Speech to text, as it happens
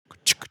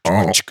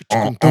Yo,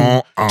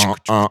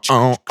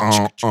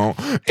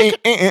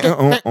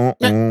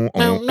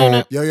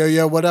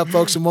 what up,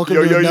 folks, and welcome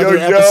to another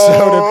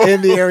episode of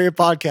In the Area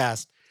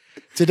Podcast.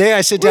 Today,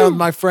 I sit down with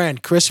my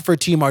friend, Christopher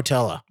T.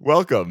 Martella.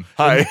 Welcome.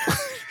 Hi.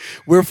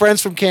 We're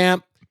friends from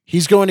camp.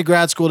 He's going to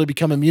grad school to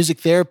become a music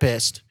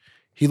therapist.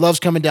 He loves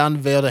coming down to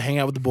Vail to hang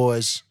out with the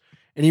boys.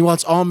 And he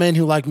wants all men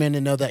who like men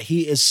to know that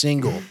he is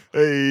single.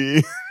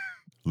 Hey.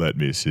 Let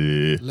me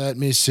see. Let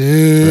me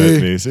see.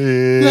 Let me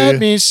see. Let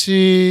me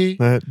see.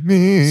 Let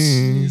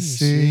me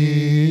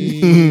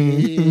see.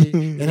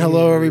 And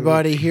hello,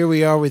 everybody. Here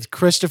we are with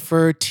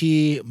Christopher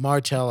T.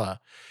 Martella.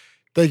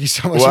 Thank you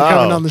so much for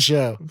coming on the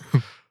show.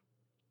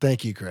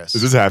 Thank you, Chris.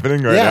 Is this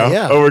happening right now?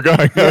 Yeah. Oh, we're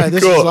going. Yeah,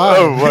 this cool. is live.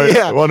 Oh,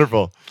 Yeah.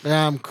 Wonderful.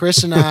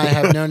 Chris and I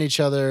have known each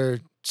other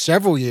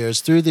several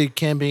years through the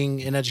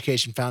Camping and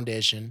Education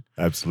Foundation.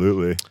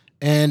 Absolutely.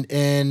 And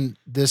in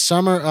the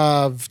summer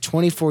of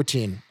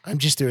 2014, I'm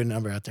just throwing a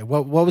number out there.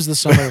 What was the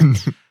summer?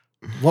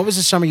 What was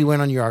the summer you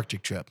went on your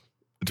Arctic trip?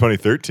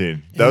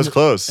 2013. That was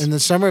close. In the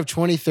summer of A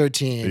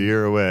 2013,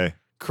 year away.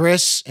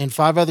 Chris and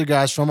 5 other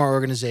guys from our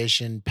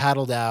organization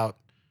paddled out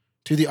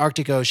to the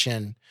Arctic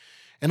Ocean.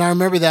 And I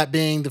remember that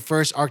being the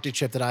first Arctic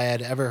trip that I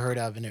had ever heard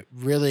of. And it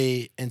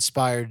really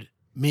inspired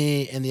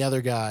me and the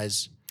other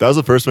guys. That was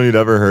the first one you'd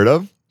ever heard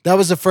of? That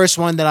was the first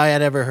one that I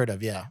had ever heard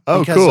of, yeah. Oh,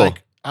 because, cool.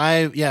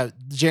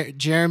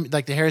 Jeremy,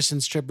 like the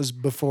Harrison's trip was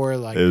before,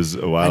 like, It was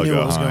a while I knew ago.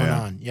 what was going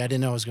yeah. on. Yeah, I didn't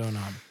know what was going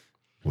on.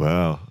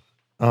 Wow.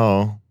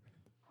 Oh.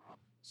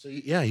 So,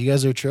 yeah, you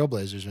guys are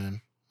trailblazers,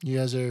 man. You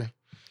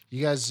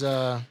guys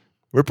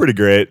We're pretty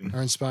great.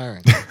 are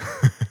inspiring.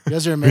 You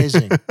guys are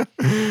amazing.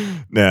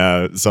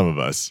 Nah, some of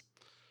us.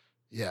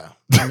 Yeah.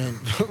 I mean,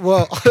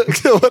 well,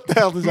 what the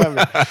hell does that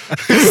mean?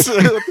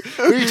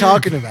 What are you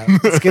talking about?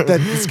 Let's get the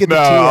No, tea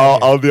out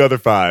here. all the other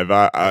 5.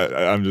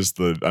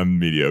 I'm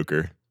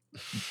mediocre.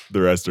 The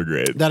rest are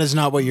great. That is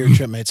not what your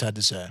trip mates had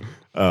to say.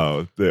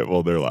 Oh, they're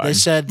lying. They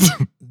said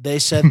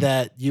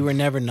that you were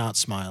never not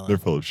smiling. They're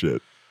full of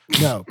shit.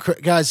 No,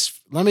 guys,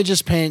 let me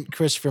just paint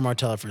Christopher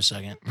Martella for a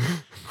second.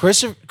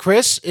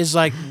 Chris is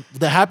like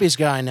the happiest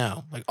guy I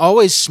know. Like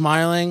always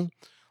smiling,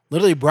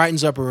 literally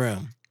brightens up a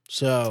room.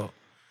 So,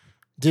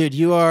 dude,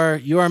 you are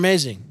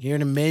amazing. You're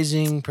an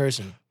amazing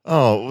person.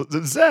 Oh,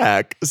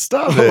 Zach,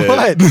 stop it.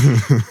 What?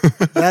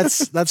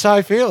 That's how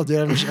I feel,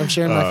 dude. I'm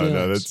sharing my feelings.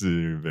 No, that's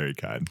very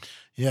kind.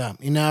 Yeah.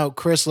 You know,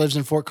 Chris lives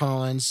in Fort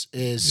Collins,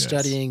 is Yes.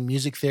 studying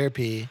music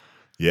therapy.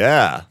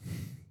 Yeah.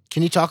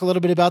 Can you talk a little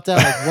bit about that?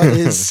 Like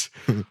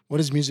what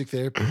is music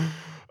therapy?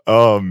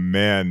 Oh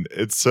man,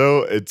 it's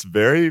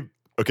very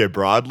okay.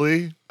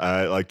 Broadly,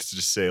 I like to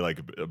just say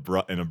like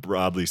in a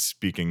broadly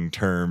speaking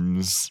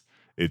terms,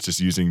 it's just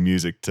using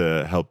music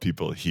to help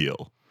people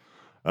heal.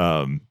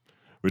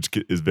 Which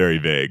is very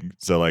vague.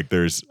 So like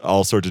there's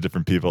all sorts of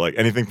different people, like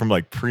anything from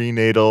like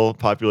prenatal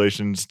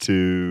populations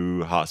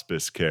to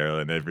hospice care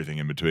and everything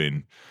in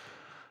between.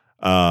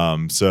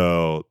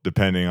 So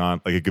depending on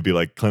like it could be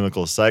like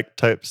clinical psych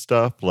type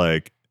stuff,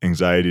 like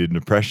anxiety and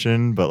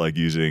depression, but like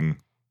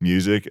using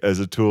music as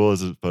a tool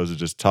as opposed to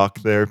just talk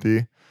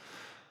therapy.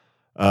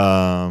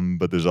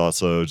 But there's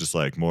also just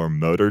like more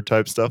motor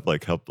type stuff,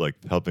 like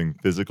helping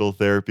physical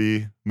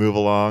therapy move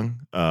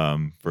along,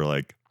 for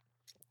like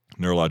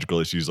neurological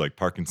issues like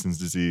Parkinson's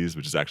disease,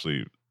 which is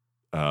actually,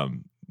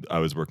 I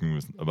was working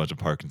with a bunch of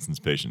Parkinson's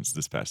patients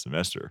this past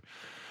semester,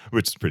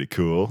 which is pretty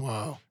cool.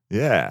 Wow.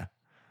 Yeah.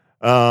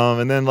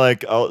 And then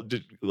like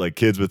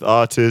kids with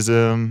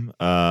autism,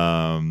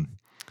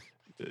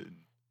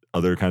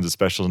 other kinds of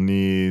special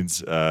needs,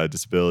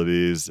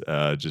 disabilities,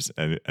 just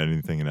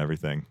anything and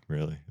everything.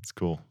 Really, it's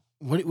cool.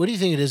 What do you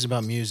think it is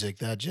about music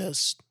that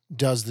just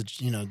does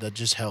that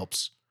just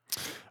helps?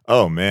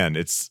 Oh man,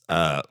 it's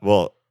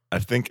well, I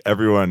think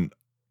everyone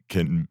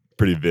can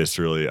pretty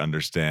viscerally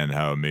understand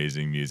how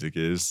amazing music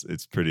is.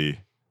 It's pretty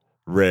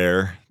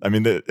rare. I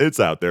mean, it's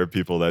out there.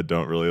 People that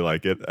don't really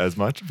like it as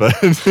much, but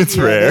it's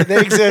rare.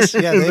 They exist.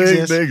 Yeah, they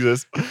exist. They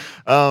exist.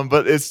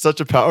 But it's such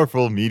a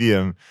powerful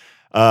medium.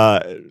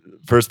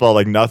 First of all,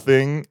 like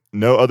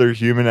no other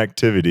human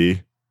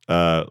activity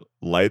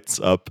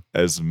lights up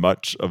as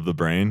much of the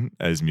brain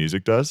as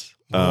music does.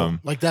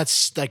 Like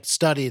that's like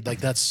studied. Like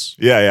that's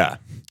Yeah,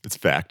 it's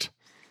fact.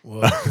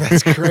 whoa,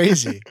 that's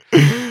crazy.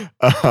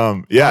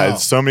 Wow.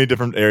 It's so many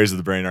different areas of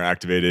the brain are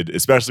activated,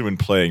 especially when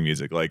playing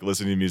music. Like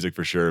listening to music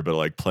for sure, but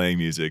like playing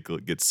music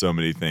gets so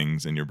many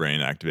things in your brain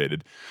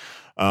activated.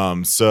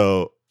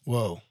 So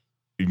Whoa.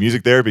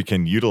 music therapy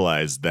can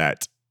utilize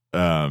that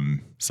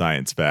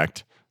science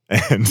fact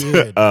and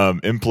Dude.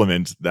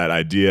 implement that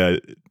idea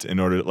in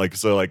order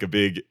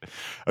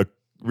a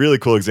really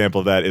cool example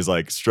of that is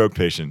like stroke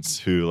patients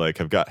who like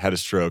have had a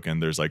stroke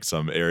and there's like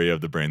some area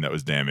of the brain that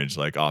was damaged.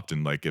 Like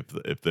often like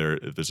if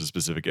there's a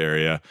specific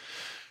area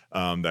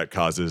that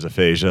causes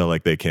aphasia,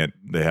 like they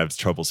have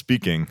trouble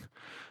speaking.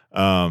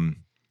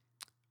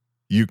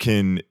 You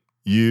can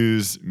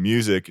use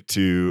music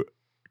to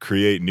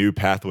create new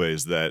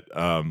pathways that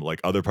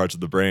like other parts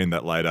of the brain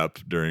that light up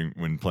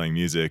when playing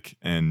music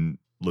and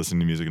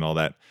listening to music and all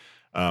that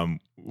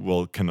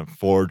will kind of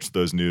forge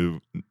those new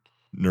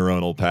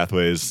neuronal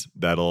pathways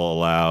that'll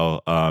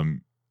allow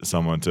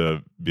someone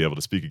to be able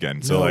to speak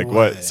again. So No like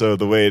way. so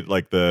the way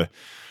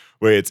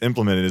it's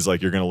implemented is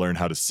like you're going to learn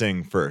how to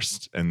sing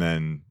first, and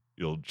then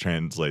you'll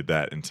translate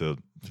that into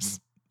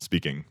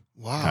speaking.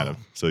 Wow. Kind of.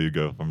 So you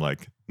go from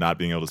like not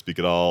being able to speak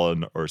at all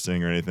or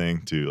sing or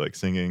anything to like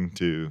singing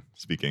to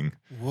speaking.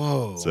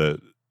 Whoa. So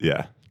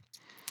yeah.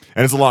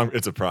 And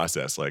it's a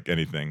process like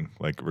anything.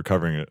 Like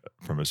recovering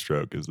from a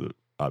stroke is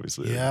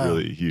obviously a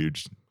really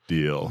huge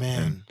deal.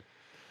 Man.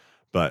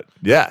 But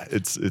yeah,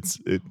 it's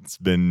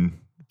been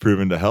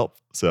proven to help.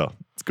 So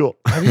it's cool.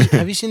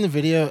 Have you seen the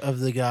video of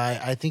the guy?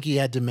 I think he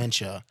had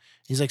dementia.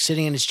 He's like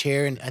sitting in his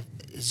chair, and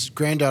his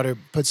granddaughter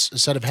puts a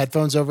set of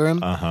headphones over him.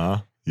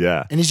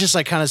 Yeah. And he's just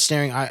like kind of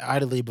staring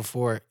idly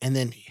before, and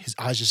then his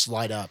eyes just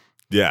light up.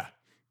 Yeah,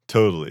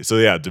 totally. So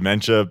yeah,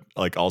 dementia,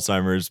 like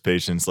Alzheimer's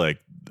patients, like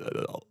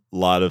a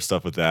lot of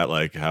stuff with that,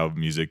 like how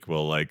music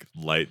will like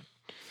light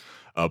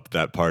up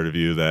that part of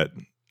you that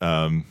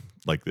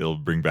like it'll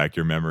bring back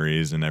your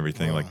memories and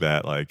everything like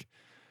that. Like,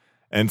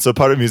 and so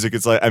part of music,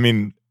 it's like, I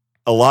mean,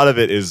 a lot of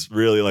it is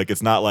really like,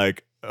 it's not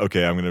like,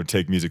 okay, I'm going to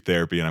take music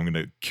therapy and I'm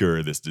going to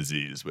cure this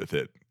disease with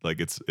it. Like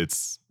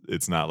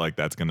it's not like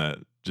that's going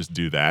to just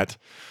do that,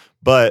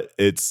 but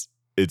it's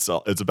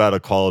about a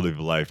quality of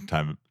life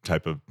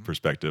type of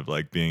perspective,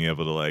 like being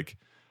able to like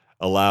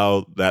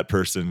allow that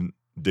person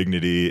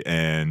dignity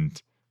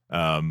and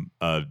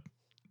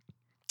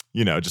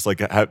you know, just like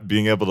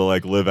being able to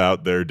like live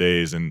out their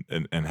days and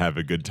have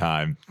a good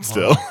time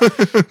still.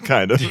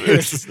 Kind of.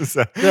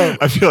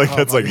 I feel like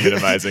that's like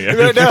minimizing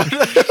everything.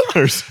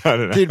 I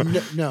don't know.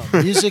 Dude, no,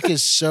 music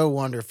is so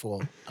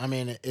wonderful. I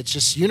mean, it's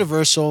just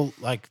universal.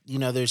 Like, you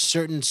know, there's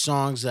certain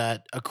songs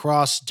that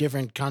across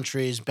different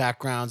countries,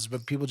 backgrounds,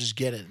 but people just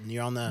get it. And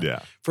you're on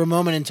for a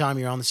moment in time,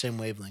 you're on the same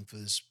wavelength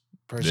with this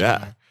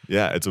person.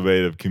 Yeah. It's a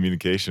way of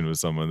communication with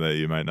someone that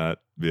you might not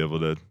be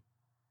able to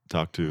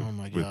talk to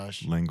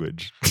with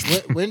language.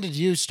 When did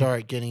you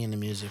start getting into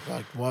music?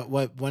 Like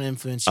what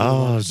influenced you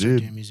to start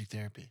doing music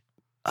therapy?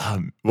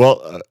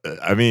 Well,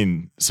 I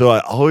mean, so I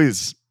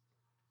always,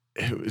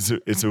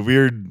 it's a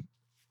weird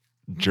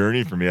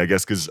journey for me, I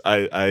guess, because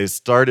I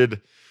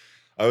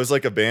was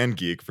like a band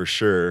geek for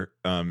sure.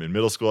 In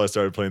middle school, I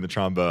started playing the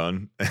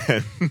trombone.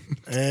 And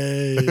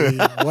hey,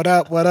 what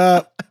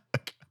up?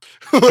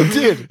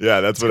 Dude.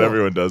 Yeah, that's what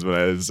everyone does when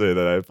I say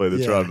that I play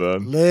the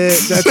trombone. Lit.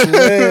 That's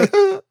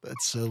lit.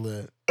 That's so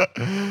lit.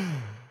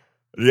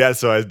 Yeah,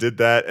 so I did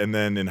that, and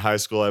then in high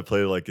school I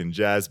played like in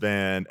jazz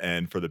band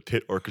and for the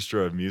pit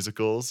orchestra of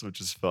musicals, which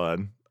is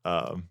fun.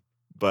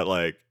 But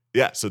like,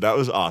 yeah, so that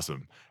was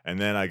awesome. And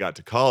then I got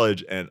to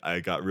college and I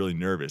got really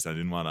nervous. I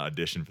didn't want to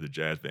audition for the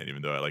jazz band,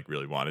 even though I like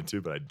really wanted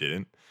to, but I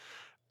didn't.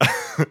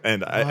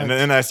 and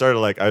then I started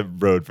like, I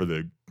rode for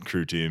the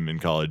crew team in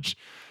college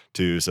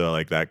too, so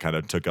like that kind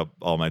of took up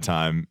all my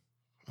time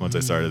once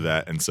I started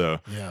that, and so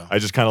I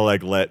just kind of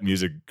like let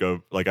music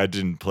go. Like I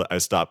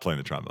stopped playing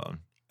the trombone,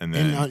 and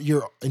then in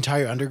your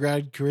entire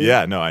undergrad career.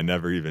 Yeah, no, I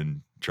never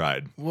even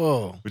tried.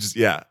 Whoa, which is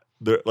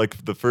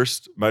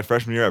my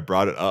freshman year, I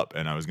brought it up,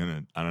 and I was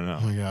gonna, I don't know.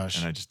 Oh my gosh,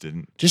 and I just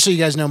didn't. Just so you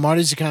guys know,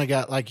 Marty's the kind of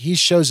guy like he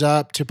shows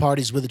up to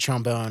parties with a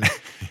trombone,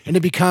 and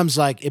it becomes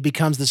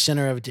the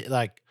center of it.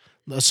 Like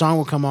a song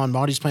will come on,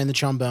 Marty's playing the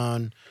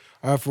trombone.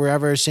 Or if we're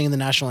ever singing the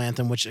national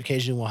anthem, which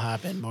occasionally will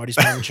happen, Marty's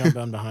playing the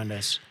trombone behind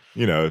us.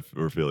 You know, if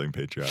we're feeling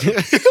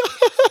patriotic.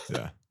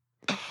 Yeah.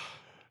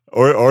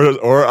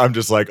 Or I'm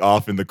just like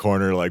off in the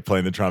corner, like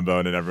playing the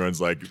trombone, and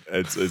everyone's like,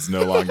 it's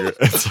no longer,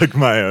 it's like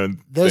my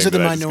own. Those are the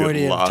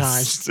minority of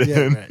times. Yeah,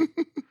 right.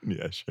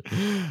 Yeah, sure.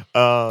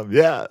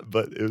 Yeah,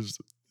 but it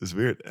was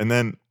weird. And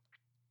then,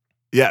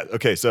 yeah,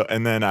 okay. So,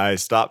 and then I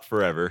stopped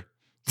forever.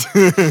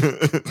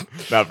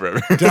 Not forever.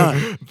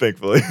 Done.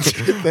 Thankfully.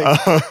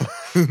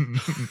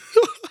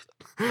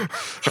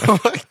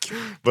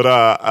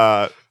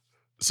 But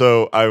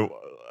so I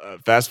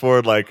fast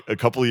forward like a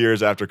couple of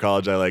years after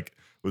college, I like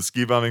was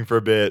ski bumming for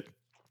a bit,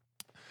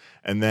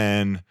 and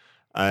then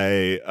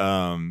I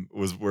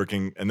was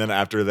working, and then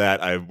after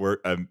that I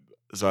worked.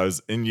 So I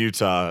was in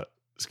Utah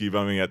ski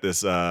bumming at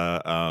this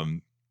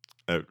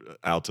at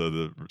Alta,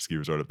 the ski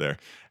resort up there,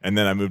 and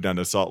then I moved down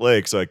to Salt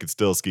Lake so I could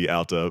still ski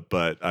Alta,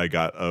 but I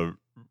got a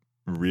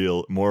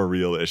more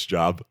real-ish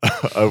job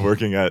of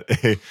working at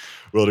a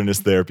wilderness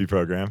therapy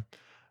program.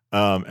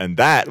 And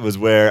that was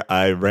where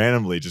I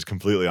randomly, just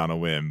completely on a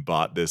whim,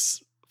 bought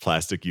this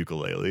plastic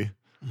ukulele.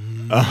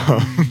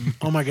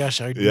 Oh my gosh,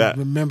 I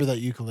remember that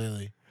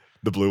ukulele.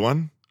 The blue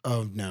one?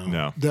 Oh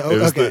no,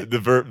 it was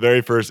the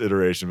very first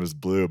iteration was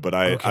blue, but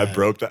I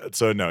broke that.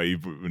 So no, you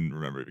wouldn't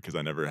remember it because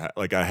I never had,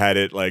 like, I had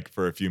it like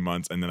for a few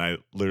months, and then I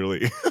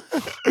literally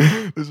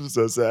this was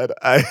so sad.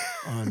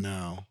 Oh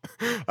no,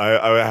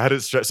 I had it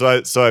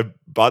so I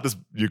bought this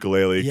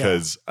ukulele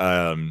because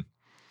I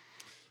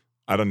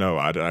don't know.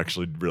 I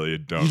actually really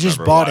don't. You just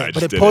remember bought why. it,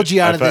 but it pulled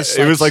you out of this.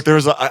 It was like there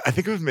was. I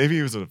think it was maybe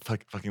it was a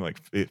fucking like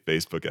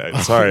Facebook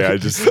ad. Sorry, I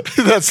just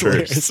that's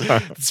hilarious.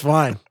 It's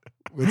fine.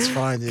 It's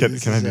fine. Can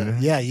I do that?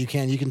 Yeah, you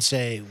can. You can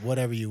say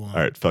whatever you want.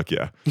 All right, fuck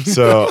yeah.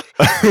 So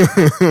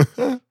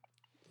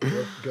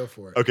Go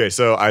for it. Okay,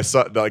 so I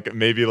saw like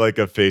maybe like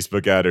a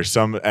Facebook ad or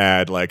some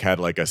ad like had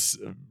like a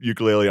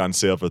ukulele on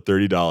sale for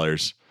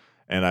 $30,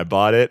 and I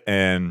bought it.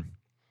 And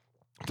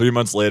 3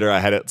 months later, I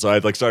had it. So I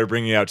like started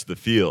bringing it out to the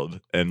field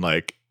and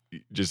like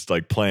just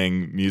like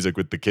playing music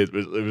with the kids.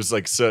 It was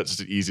like such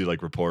an easy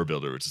like rapport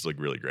builder, which is like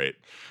really great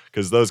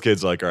because those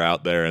kids like are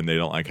out there and they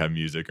don't like have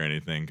music or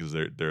anything because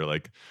they're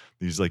like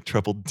these like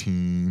troubled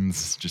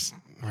teens just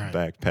Right.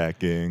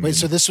 backpacking. Wait,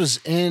 so this was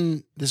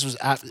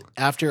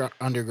after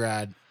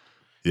undergrad.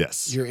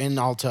 Yes. You're in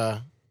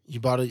Alta. You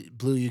bought a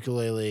blue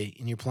ukulele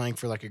and you're playing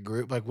for like a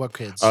group. Like what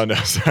kids? Oh no,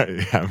 sorry.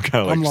 Yeah, I'm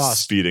kind of like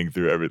lost. speeding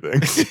through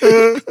everything.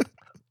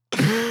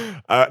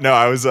 No,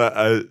 I was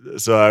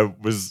so I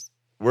was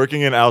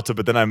working in Alta,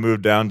 but then I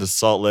moved down to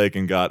Salt Lake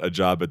and got a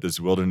job at this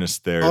wilderness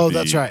therapy. Oh,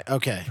 that's right.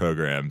 Okay.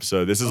 Program.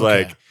 So this is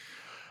Okay. like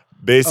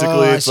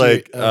basically I it's see.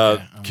 like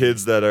Okay.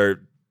 kids that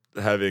are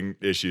having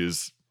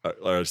issues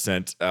are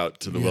sent out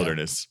to the Yeah.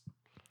 wilderness,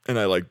 and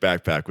I like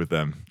backpack with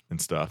them and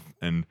stuff.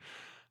 And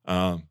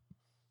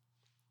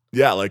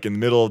yeah, like in the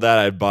middle of that,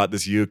 I bought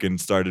this uke and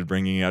started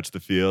bringing it out to the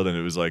field, and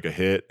it was like a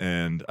hit.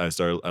 And I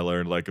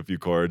learned like a few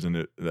chords,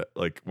 and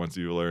like once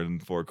you learn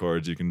 4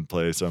 chords, you can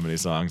play so many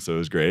songs. So it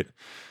was great.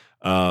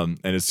 And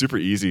it's super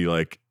easy.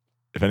 Like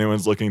if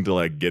anyone's looking to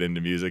like get into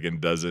music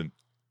and doesn't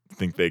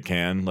think they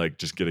can, like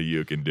just get a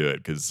uke and do it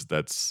because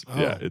that's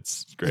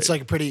it's great. It's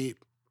like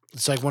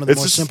it's like one of the It's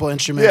more just- simple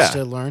instruments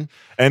yeah. to learn.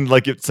 And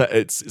like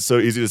it's so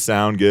easy to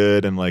sound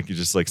good and like you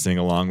just like sing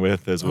along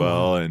with as Uh-huh.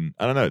 well. And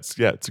I don't know,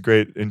 it's a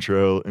great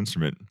intro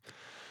instrument.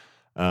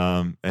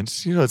 And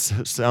just,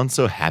 it sounds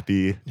so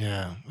happy.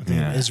 Yeah. I think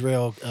Yeah.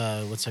 Israel,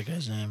 what's that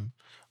guy's name?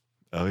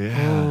 Oh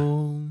yeah,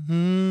 Oh,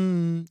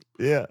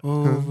 yeah.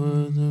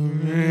 over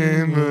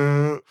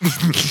the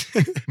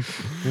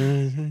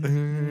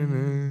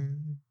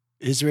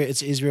Israel,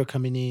 it's Israel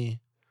Kamini.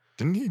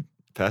 Didn't he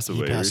pass away?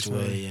 He passed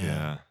recently? away,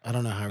 yeah. I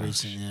don't know how Oh,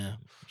 recent, yeah.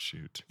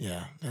 Shoot.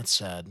 Yeah, that's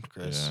sad,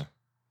 Chris.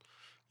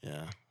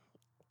 Yeah.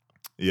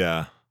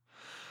 Yeah.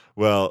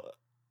 Well,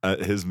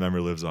 his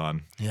memory lives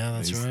on. Yeah,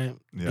 that's He's- right.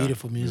 Yeah,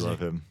 Beautiful music. We love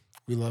him.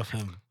 We love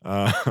him.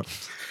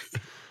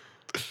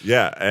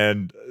 Yeah,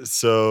 and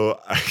so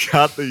I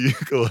got the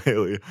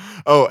ukulele.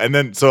 Oh, and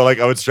then so like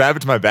I would strap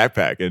it to my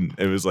backpack, and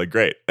it was like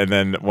great. And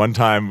then one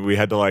time we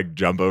had to like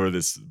jump over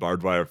this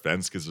barbed wire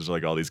fence because there's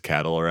like all these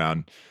cattle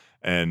around,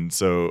 and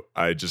so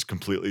I just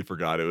completely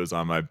forgot it was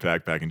on my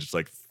backpack and just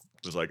like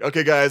was like,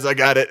 okay, guys, I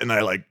got it, and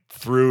I like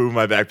threw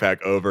my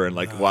backpack over, and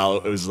like while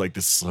it was like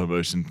this slow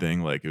motion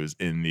thing, like it was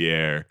in the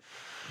air,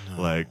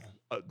 No. like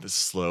this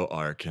slow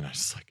arc, and I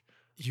just like.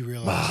 You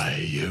realize My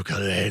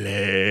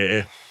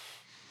ukulele.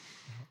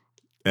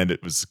 And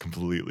it was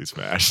completely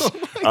smashed.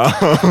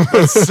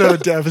 that's so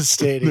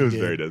devastating. It was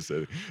dude. very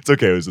devastating. It's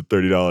okay. It was a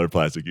 $30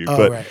 plastic uke. Oh,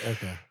 but right.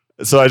 Okay.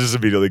 so I just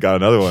immediately got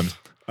another one.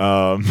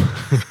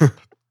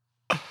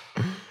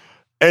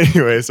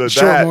 Anyway, so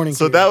Short morning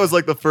that period. was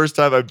like the first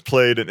time I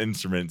played an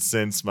instrument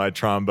since my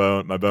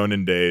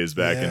bonin days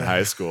back in Yeah.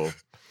 high school.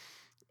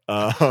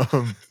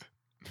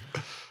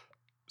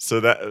 So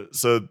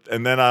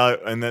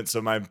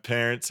my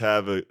parents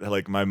have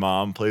like my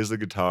mom plays the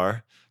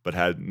guitar, but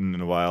hadn't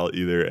in a while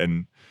either.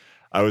 And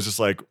I was just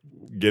like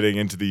getting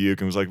into the uke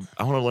and was like,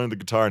 I want to learn the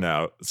guitar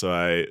now. So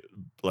I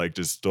like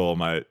just stole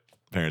my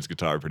parents'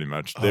 guitar pretty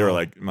much. They were Oh.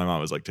 like, my mom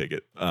was like, take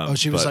it.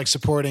 She was but- like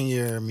supporting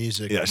your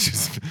music.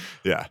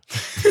 yeah,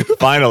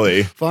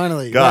 finally.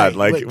 Finally. God,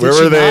 right. like Wait, where did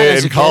she were not they as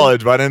in a kid?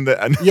 college? Why didn't they?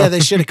 Yeah, they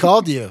should have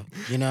called you.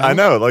 You know. I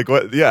know. Like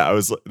what? Yeah,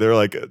 they were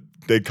like,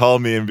 they'd call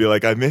me and be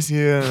like, I miss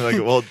you. And I'm like,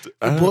 well,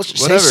 Well,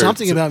 say whatever.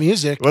 something about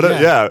music.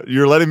 Yeah,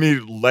 you're letting me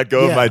let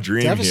go of my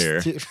dream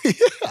here.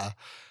 Yeah.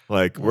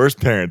 Like worst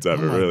parents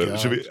ever. my Really? God.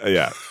 Should we?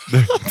 Yeah.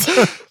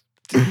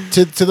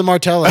 to the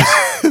Martellas.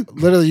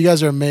 Literally, you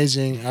guys are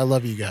amazing. I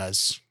love you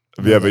guys.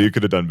 Yeah, but you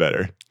could have done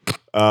better.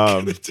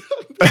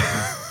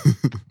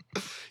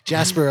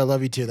 Jasper, I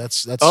love you too.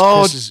 That's Oh,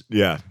 Chris's.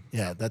 yeah,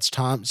 Yeah, that's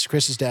Tom's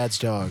Chris's dad's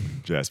dog.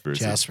 Jasper.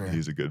 Jasper.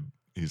 He's a good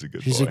He's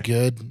boy. a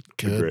good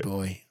great-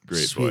 boy.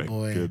 Great Sweet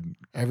boy. Good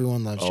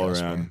Everyone loves all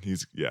Jasper. around.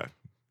 He's yeah.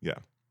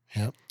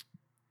 Yep.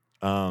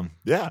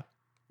 Yeah.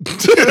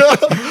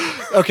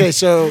 Okay,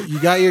 so you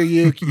got your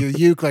uke. Your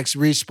uke like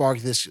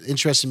re-sparked this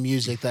interest in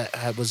music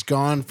that was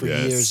gone for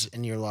Yes. years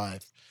in your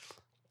life.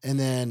 And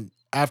then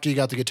after you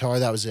got the guitar,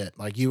 that was it.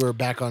 Like you were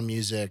back on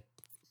music.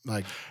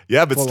 Like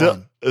Yeah, but Full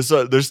still, on.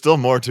 so there's still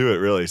more to it,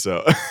 really.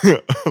 So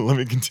let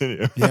me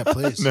continue. Yeah,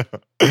 please. No.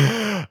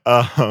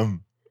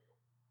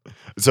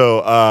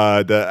 So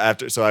I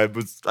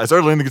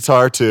started learning the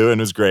guitar too, and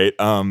it was great.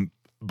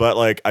 But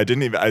like I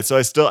didn't even. I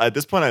still at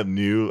this point I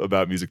knew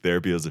about music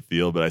therapy as a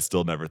field, but I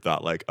still never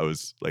thought like I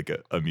was like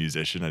a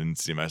musician. I didn't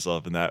see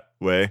myself in that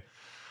way.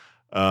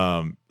 So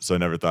I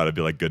never thought I'd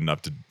be like good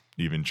enough to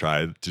even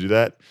try to do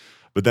that.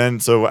 But then,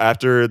 so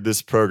after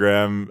this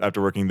program,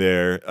 after working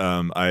there,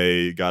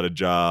 I got a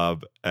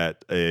job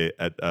at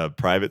a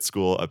private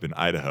school up in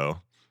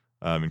Idaho,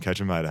 in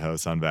Ketchum, Idaho,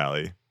 Sun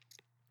Valley,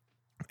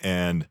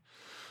 and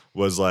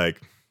was like,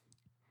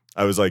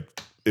 it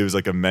was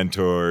like a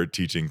mentor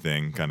teaching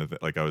thing kind of thing.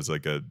 Like I was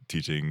like a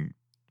teaching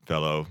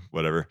fellow,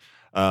 whatever.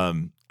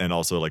 And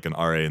also like an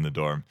RA in the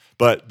dorm.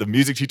 But the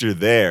music teacher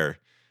there,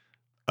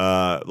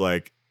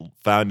 like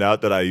found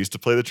out that I used to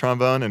play the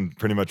trombone and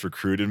pretty much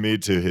recruited me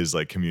to his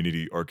like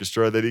community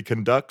orchestra that he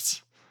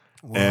conducts.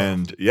 Whoa.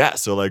 And yeah,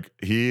 so like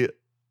he,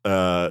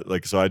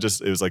 like, so it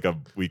was like a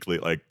weekly,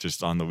 like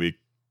just on the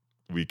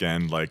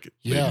weekend, like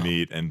Yeah. we'd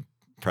meet and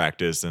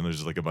practice, and there's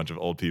just like a bunch of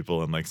old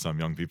people and like some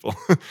young people.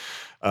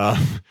 Whoa.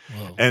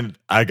 And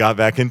I got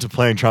back into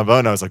playing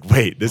trombone. I was like,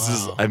 wait,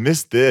 Wow. I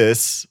missed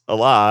this a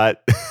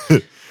lot.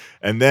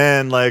 And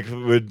then like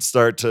would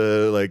start to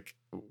like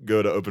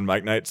go to open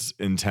mic nights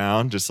in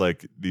town, just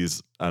like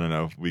these, I don't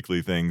know,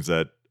 weekly things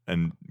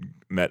and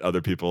met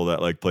other people that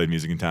like played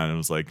music in town. And it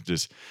was like,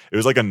 it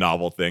was like a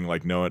novel thing.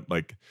 Like no one,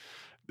 like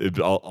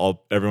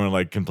everyone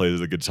like can play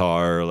the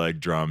guitar or like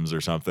drums or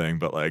something,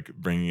 but like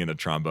bringing in a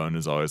trombone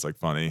is always like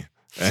funny.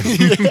 And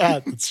Yeah,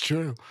 that's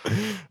true.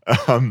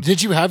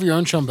 Did you have your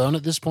own trombone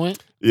at this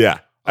point? yeah.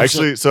 Oh,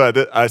 Actually, so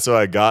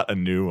I got a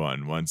new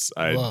one once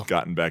I'd Whoa.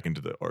 gotten back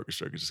into the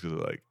orchestra, just because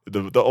like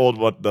the old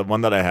one, the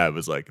one that I had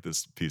was like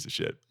this piece of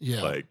shit.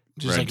 Yeah. Like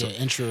Just rental. like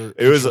an intro.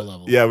 It was intro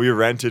level. yeah, we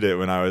rented it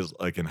when I was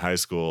like in high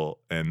school,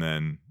 and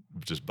then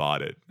just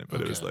bought it.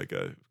 But it was Okay. like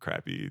a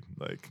crappy,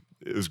 like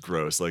it was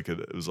gross. Like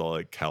it was all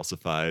like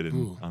calcified and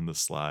Ooh. on the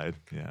slide.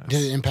 Yeah. Did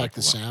it was, impact like,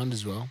 the sound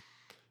as well?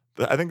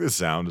 I think the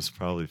sound is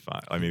probably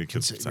fine. I mean, it could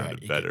Right,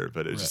 sounded it better, could-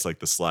 but it's right. just like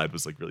the slide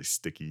was like really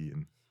sticky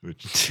and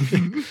which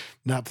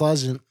Not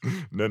pleasant.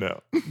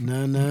 no.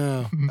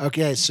 No.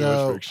 Okay, Too much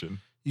so friction.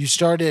 you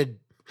started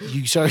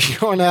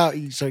going out,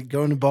 you started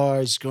going to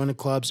bars, going to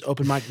clubs,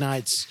 open mic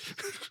nights.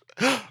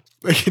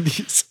 Making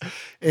these-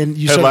 and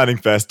you started,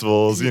 Headlining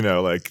festivals,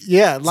 like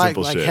yeah, like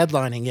simple shit.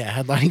 headlining,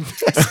 headlining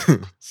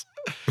festivals.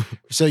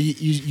 So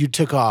you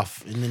took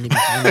off and then you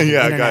became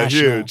yeah, I got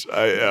international. huge.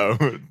 I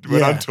went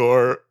Yeah. on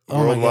tour,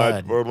 Oh my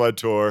God. worldwide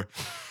tour.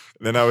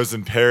 And then I was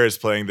in Paris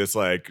playing this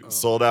like Oh.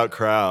 sold out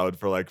crowd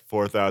for like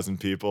 4,000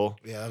 people.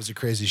 Yeah, that was a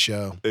crazy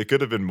show. It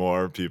could have been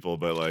more people,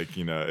 but like,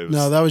 it was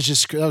No, that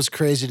was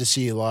crazy to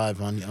see you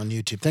live on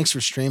YouTube. Thanks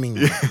for streaming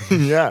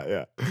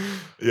that.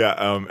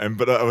 yeah.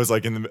 But I was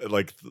like in the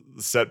like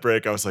set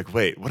break. I was like,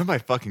 wait, what am I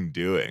fucking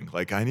doing?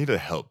 Like, I need to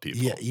help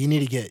people. Yeah, you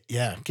need to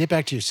get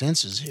back to your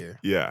senses here.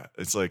 Yeah,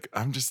 it's like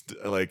I'm just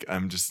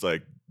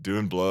like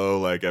doing blow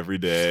like every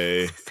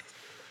day.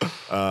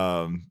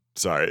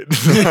 Sorry.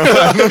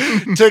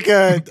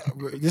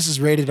 This is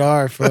rated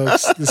R,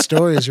 folks. The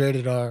story is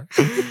rated R.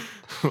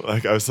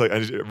 Like I was like I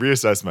need to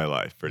reassess my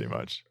life pretty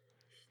much.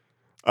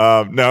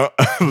 No,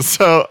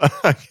 so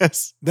I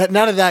guess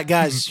None of that,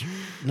 guys.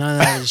 None of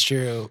that is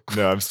true.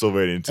 no, I'm still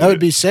waiting to. That would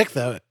be sick,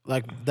 though.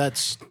 Like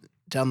that's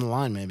down the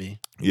line, maybe.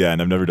 Yeah,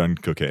 and I've never done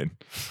cocaine.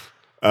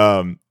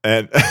 And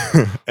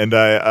and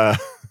I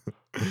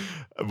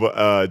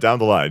down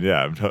the line,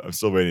 yeah, I'm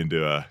still waiting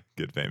to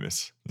get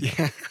famous.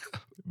 Yeah.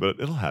 But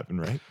it'll happen,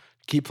 right?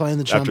 Keep playing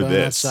the After trombone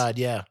this. outside.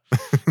 Yeah.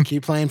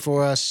 Keep playing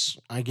for us.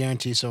 I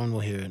guarantee someone will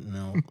hear it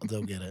and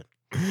they'll get it.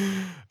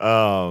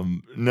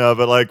 No,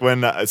 but like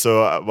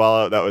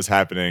while that was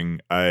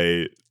happening,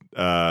 I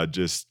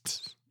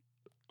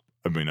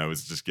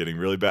was just getting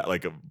really bad,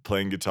 like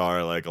playing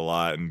guitar like a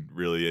lot and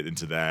really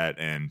into that,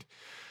 and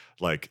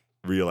like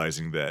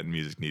realizing that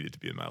music needed to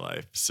be in my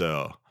life.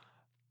 So,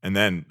 and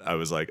then I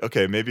was like,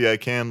 okay, maybe I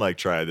can like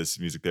try this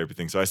music therapy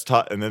thing. So I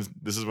taught, and then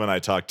this is when I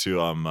talked to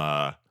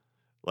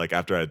like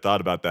after I had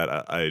thought about that,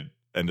 I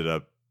ended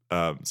up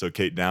so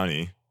Kate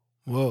Downey,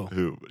 Whoa.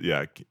 who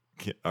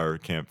our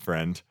camp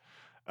friend,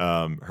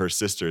 her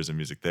sister is a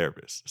music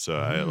therapist, so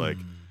I like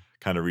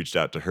kind of reached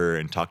out to her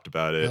and talked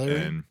about it. Hillary?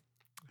 And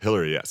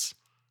Hillary, yes,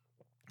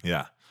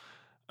 yeah,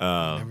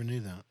 Never knew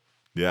that.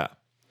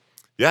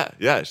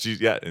 yeah,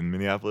 she's in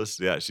Minneapolis,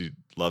 she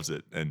loves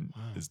it and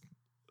Wow. is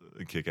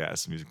a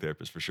kick-ass music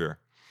therapist for sure.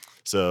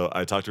 So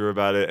I talked to her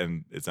about it,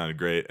 and it sounded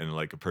great and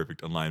like a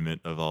perfect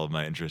alignment of all of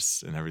my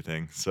interests and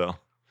everything. So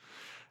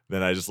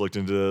then I just looked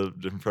into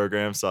different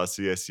programs, saw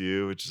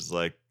CSU, which is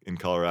like in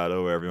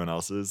Colorado where everyone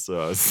else is.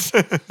 So this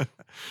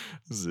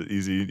is an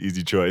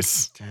easy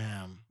choice.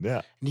 Damn.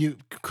 Yeah.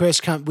 Chris,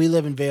 we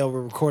live in Vail.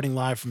 We're recording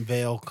live from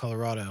Vail,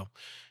 Colorado.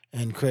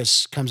 And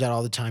Chris comes out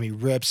all the time. He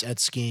rips at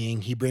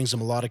skiing. He brings a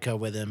melodica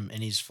with him,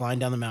 and he's flying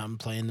down the mountain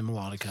playing the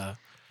melodica.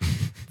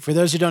 For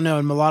those who don't know,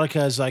 a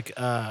melodica is like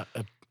a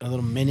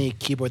little mini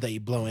keyboard that you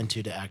blow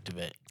into to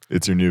activate.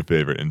 It's your new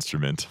favorite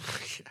instrument.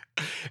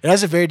 It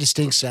has a very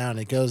distinct sound.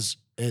 I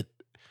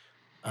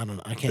don't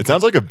know. I can't. It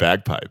sounds like a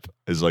bagpipe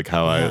is like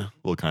how Yeah. I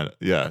will kind of,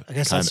 I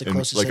guess that's the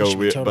closest like a instrument,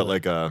 weird, totally. but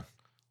like a,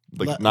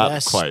 like Le- not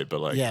less- quite, but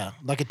like, yeah,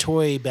 like a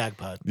toy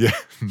bagpipe. yeah,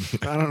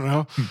 I don't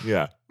know.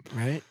 yeah,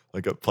 Right?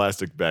 like a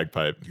plastic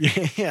bagpipe.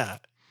 Yeah.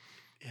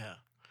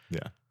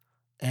 Yeah.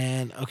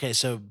 And okay,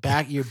 so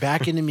you're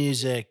back into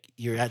music.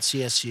 You're at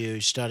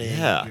CSU studying.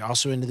 Yeah. You're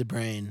also into the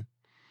brain.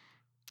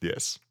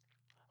 Yes.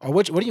 Or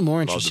what are you more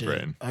Love the interested in?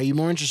 brain. Are you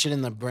more interested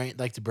in the brain,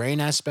 like the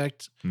brain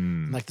aspect,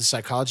 Mm. like the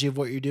psychology of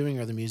what you're doing,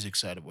 or the music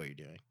side of what you're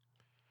doing?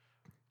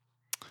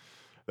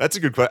 That's a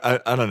good question.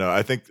 I don't know.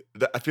 I think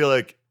I feel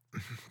like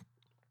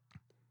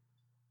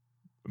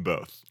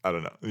both. I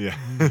don't know. Yeah.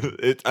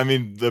 I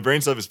mean, the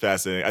brain stuff is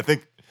fascinating. I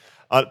think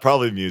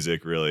probably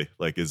music really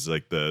like is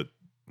like the.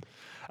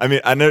 I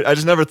mean, I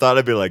just never thought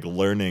I'd be like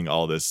learning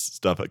all this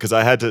stuff because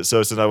I had to.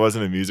 So since I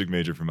wasn't a music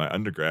major for my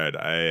undergrad,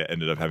 I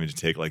ended up having to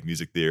take like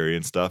music theory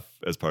and stuff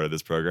as part of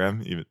this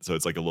program. Even so,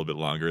 it's like a little bit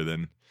longer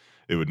than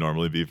it would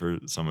normally be for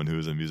someone who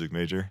is a music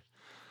major.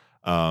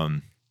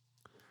 And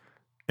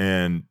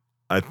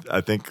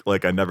I think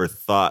like I never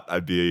thought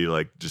I'd be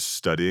like just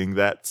studying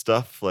that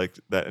stuff like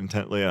that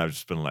intently, and I've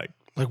just been like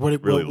what really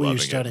were you loving it.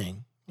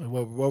 studying?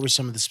 Like, what were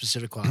some of the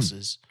specific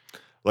classes?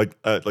 Like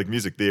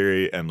music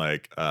theory and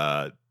like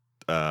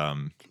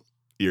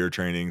ear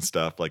training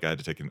stuff. Like I had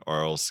to take an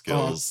oral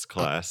skills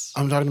class.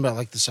 I'm talking about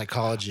like the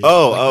psychology.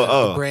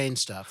 The brain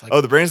stuff.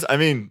 Like, the brains. I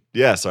mean,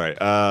 yeah. Sorry.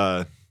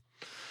 Well,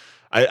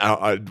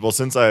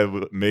 since I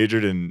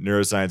majored in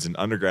neuroscience in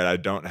undergrad, I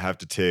don't have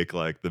to take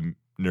like the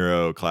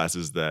neuro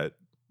classes that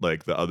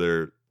like the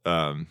other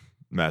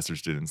master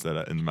students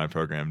that in my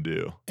program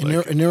do. And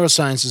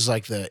neuroscience is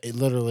like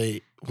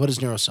literally. What is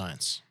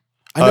neuroscience?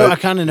 I know. I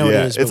kind of know what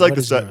it is. It's but like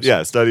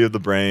the study of the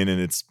brain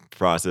and its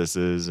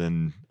processes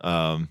and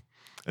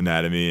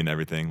anatomy and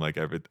everything. Like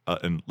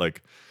and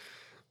like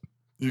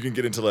you can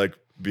get into like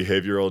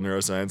behavioral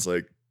neuroscience,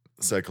 like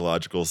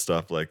psychological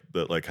stuff, like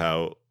that, like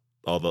how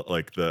all the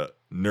like the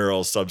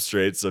neural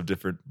substrates of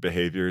different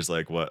behaviors,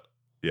 like what?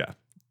 Yeah.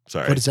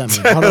 Sorry. What does that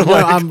mean?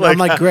 I'm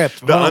like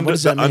gripped. What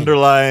does that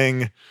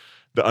mean?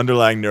 The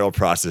underlying neural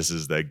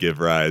processes that give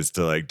rise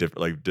to like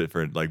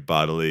different like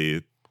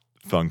bodily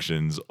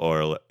functions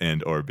or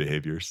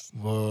behaviors.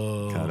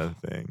 Whoa. Kind of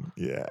thing.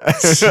 Yeah.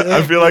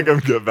 I feel like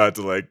I'm about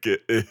to like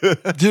get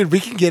Dude, we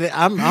can get it.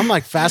 I'm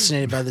like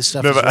fascinated by this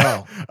stuff as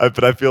well.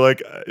 But I feel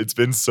like it's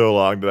been so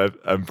long that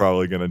I'm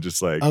probably gonna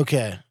just like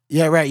okay.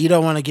 Yeah, right. You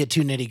don't want to get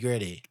too nitty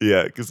gritty.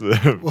 Yeah, because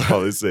I'll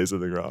probably say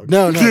something wrong.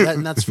 No,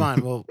 that's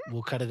fine. We'll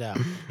cut it out.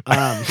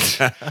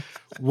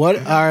 What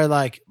are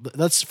like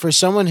for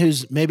someone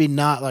who's maybe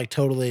not like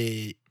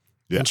totally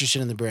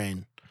interested in the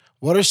brain,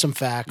 what are some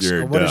facts?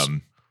 You're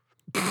dumb.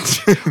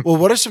 Well,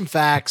 what are some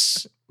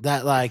facts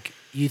that like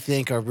you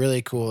think are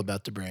really cool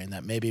about the brain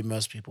that maybe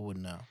most people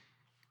wouldn't know?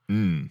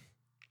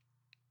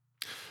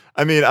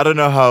 I mean, I don't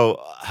know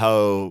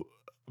how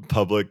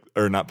public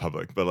or not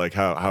public, but like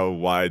how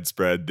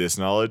widespread this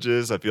knowledge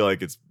is. I feel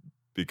like it's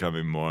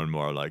becoming more and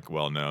more like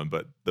well known,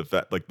 but the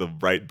fact like the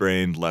right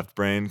brain, left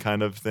brain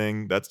kind of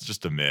thing, that's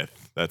just a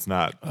myth. That's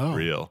not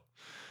real.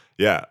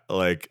 Yeah,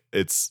 like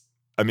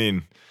I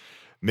mean,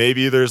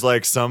 maybe there's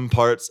like some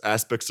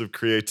aspects of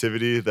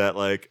creativity that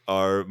like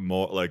are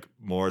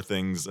more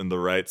things in the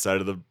right side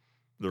of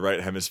the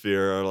right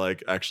hemisphere are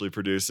like actually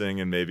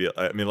producing. And maybe,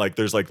 I mean, like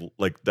there's like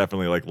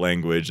definitely like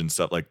language and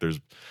stuff. Like there's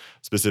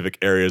specific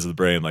areas of the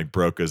brain, like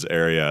Broca's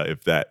area.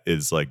 If that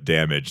is like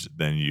damaged,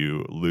 then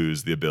you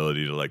lose the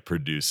ability to like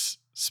produce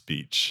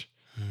speech.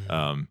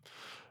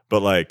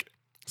 But like,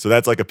 so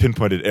that's like a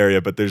pinpointed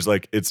area, but there's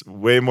like, it's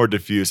way more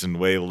diffuse and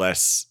way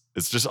less.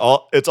 It's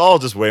all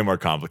just way more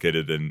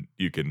complicated than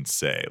you can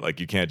say. Like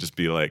you can't just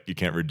be like, you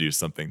can't reduce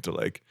something to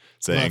like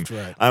saying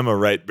right. I'm a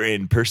right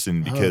brain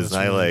person because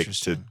I really like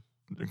to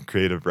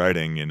creative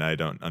writing and I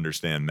don't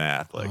understand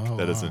math. Like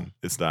that isn't,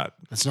 it's not.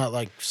 It's not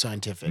like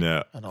scientific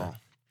at all.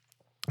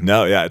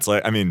 No. Yeah. It's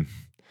like, I mean,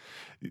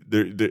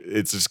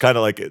 it's just kind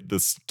of like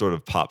this sort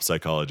of pop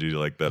psychology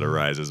like that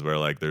arises where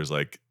like, there's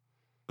like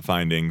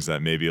findings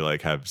that maybe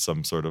like have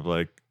some sort of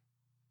like,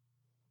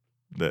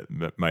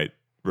 that might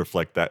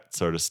reflect that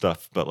sort of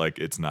stuff, but like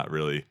it's not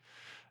really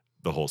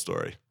the whole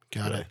story.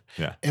 Got it.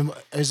 Yeah. And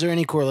is there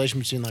any correlation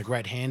between like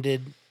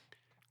right-handed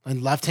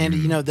and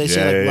left-handed? You know, they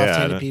say like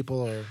left-handed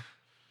people are.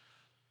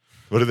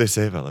 What do they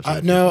say about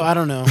left-handed? No, people? I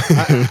don't know.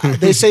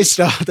 They say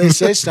stuff. They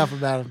say stuff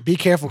about them. Be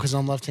careful because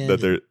I'm left-handed.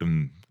 That they're.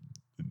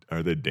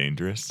 Are they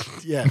dangerous?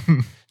 Yeah.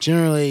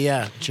 Generally,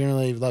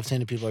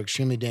 left-handed people are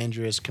extremely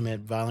dangerous,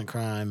 commit violent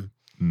crime.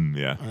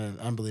 Yeah. At an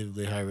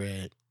unbelievably high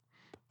rate.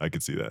 I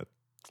could see that.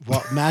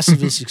 Well,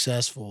 massively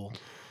successful.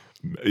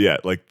 Yeah,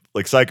 like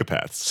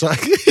psychopaths.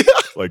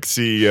 Like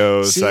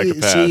CEO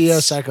psychopaths. CEO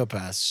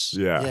psychopaths.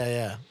 Yeah.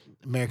 Yeah.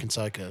 American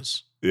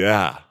Psychos.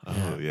 Yeah.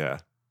 Oh, yeah.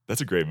 That's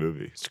a great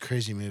movie. It's a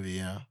crazy movie,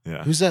 yeah.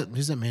 Yeah. Who's that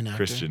main actor?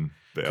 Christian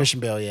Bale. Christian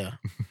Bale, yeah.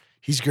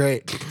 He's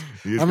great.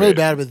 I'm really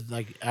bad with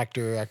like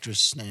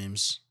actress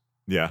names.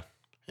 Yeah.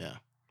 Yeah.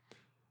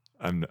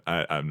 I'm not.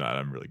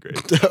 I'm really great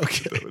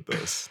okay. with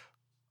those.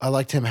 I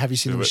liked him. Have you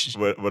seen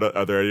what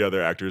are there any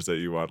other actors that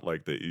you want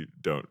like that you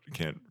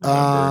can't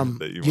remember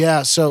that you want?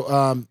 Yeah,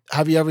 so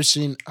have you ever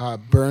seen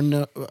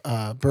Burn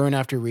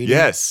After Reading?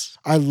 Yes.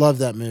 I love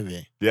that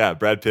movie. Yeah,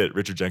 Brad Pitt,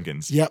 Richard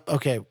Jenkins. Yep,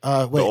 okay. Wait.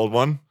 The old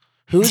one?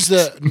 Who's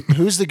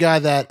the guy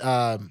that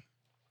I'm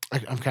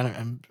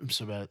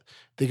so bad.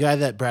 The guy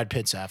that Brad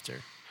Pitt's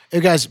after. Hey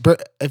guys,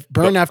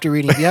 Burn After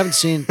Reading. If you haven't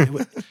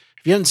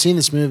seen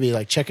this movie,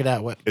 like check it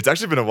out. It's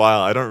actually been a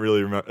while. I don't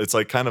really remember. It's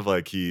like kind of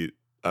like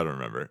I don't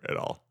remember at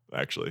all,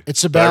 actually.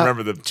 It's about. I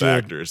remember the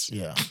actors.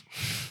 Yeah.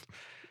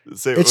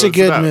 It's a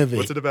good movie.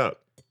 What's it about?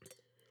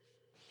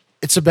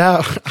 It's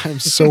about. I'm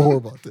so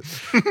horrible at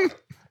this.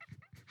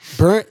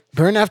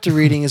 Burn After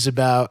Reading is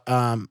about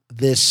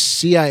this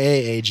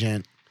CIA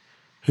agent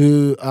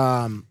who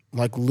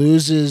like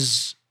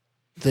loses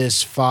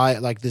this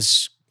file, like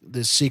this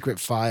secret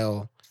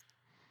file,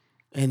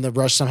 and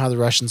somehow the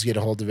Russians get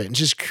a hold of it, and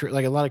just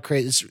like a lot of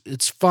crazy.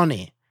 It's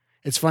funny.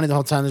 It's funny the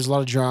whole time. There's a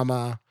lot of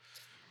drama,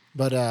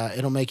 but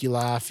it'll make you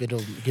laugh.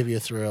 It'll give you a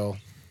thrill.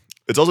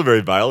 It's also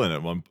very violent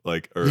at one,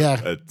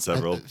 at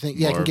several. I think,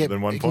 more it can get,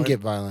 than one it point. can get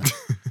violent.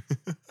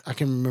 I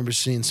can remember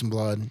seeing some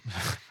blood.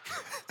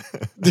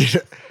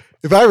 Dude,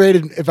 if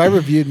I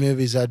reviewed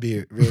movies, that'd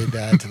be really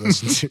bad to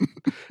listen to.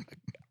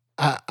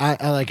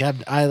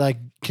 I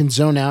can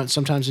zone out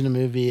sometimes in a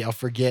movie. I'll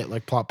forget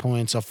like plot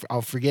points.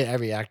 I'll forget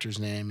every actor's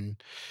name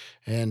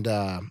and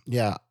I'm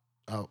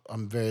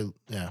very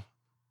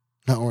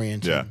not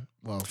oriented. Yeah.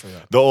 Well, for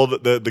that.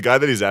 The guy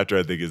that he's after,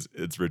 I think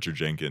it's Richard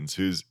Jenkins,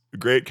 who's a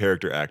great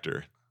character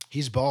actor.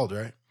 He's bald,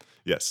 right?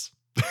 Yes.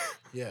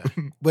 Yeah.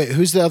 Wait,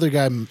 who's the other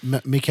guy?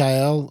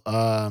 Mikhail?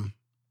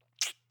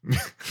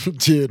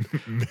 Dude,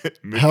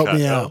 help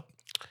me out.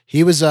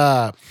 He was,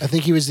 I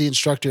think he was the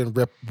instructor in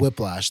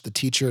Whiplash, the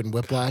teacher in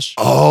Whiplash.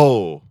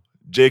 Oh,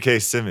 J.K.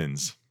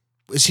 Simmons.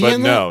 Is he But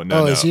in there?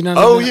 no. Is he not?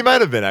 Oh, in he that?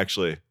 might have been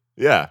actually.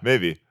 Yeah,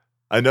 maybe.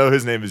 I know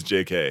his name is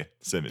J.K.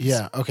 Simmons.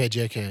 Yeah. Okay,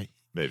 J.K.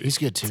 Maybe. He's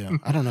good too.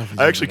 I don't know if he's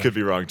I actually in could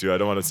be wrong too. I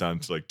don't want to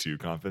sound like too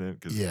confident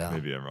because Yeah.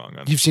 maybe I'm wrong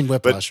on. You've seen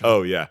Whiplash, But right?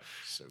 oh yeah,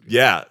 So good.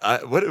 yeah.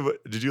 What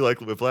did you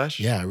like Whiplash?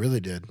 Yeah, I really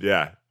did.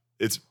 Yeah.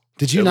 It's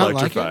Did you not like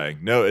it? electrifying.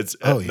 No, it's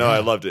Oh, no, yeah. I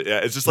loved it.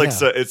 Yeah, it's just like Yeah.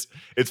 so.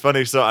 It's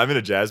funny. So I'm in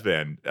a jazz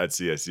band at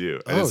CSU.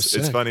 And Oh, it's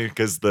sick. funny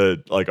because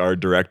our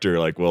director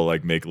will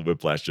make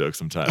Whiplash jokes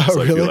sometimes. Oh,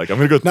 Like be really? like, I'm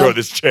gonna go No. throw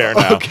this chair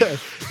now. Okay.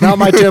 Not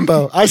my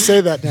tempo. I say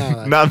that now.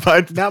 Like, Not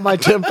my. not my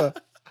tempo.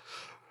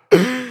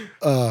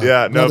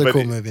 Yeah, no, another but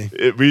cool movie.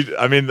 we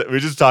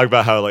just talk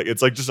about how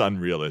just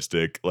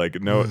unrealistic. Like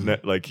no,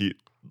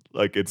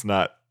 it's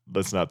not.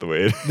 That's not the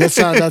way it That's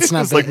not- that's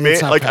not It's the- like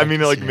it's not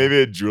practice, yeah.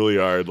 maybe at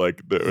Juilliard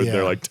Yeah.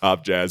 they're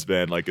top jazz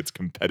band, it's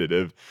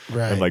competitive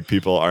Right. and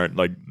people aren't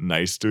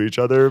nice to each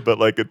other, but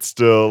it's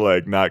still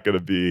not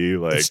gonna be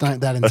it's not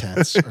that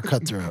intense or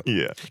cutthroat.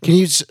 yeah. Can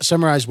you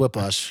summarize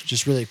Whiplash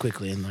just really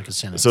quickly in like a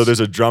sentence? So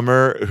there's a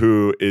drummer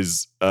who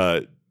is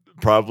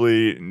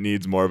probably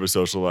needs more of a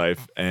social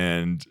life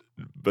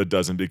but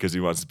doesn't because he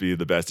wants to be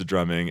the best at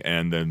drumming.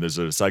 And then there's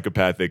a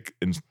psychopathic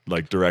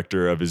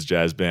director of his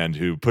jazz band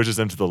who pushes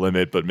him to the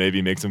limit, but maybe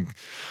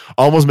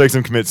almost makes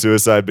him commit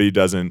suicide, but he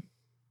doesn't.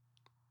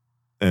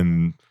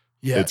 And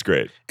yeah. it's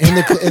great.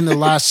 And the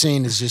last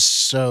scene is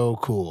just so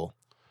cool.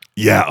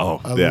 Yeah.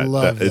 Oh, I yeah.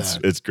 love It's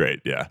that. it's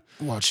great. Yeah.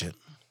 Watch it.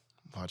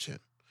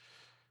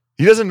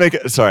 He doesn't make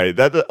it. Sorry,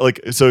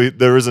 so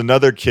there was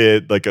another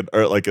kid I don't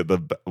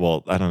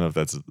know if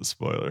that's a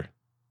spoiler.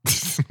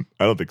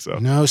 I don't think so.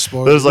 No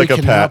spoilers. There's We a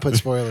cannot path. put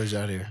spoilers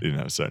out here.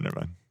 Sorry, never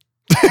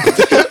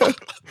mind.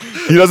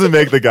 He doesn't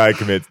make the guy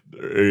commit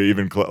or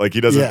even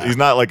he doesn't. Yeah. He's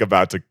not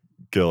about to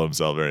kill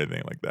himself or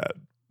anything like that.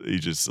 He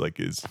just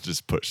is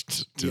just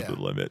pushed to Yeah. the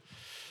limit.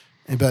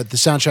 But the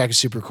soundtrack is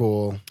super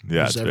cool.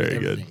 Yeah, There's it's very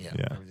good. everything-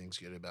 Yeah. everything's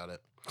good about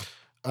it.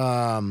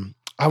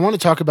 I want to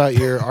talk about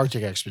your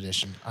Arctic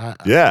expedition.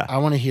 Yeah. I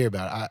want to hear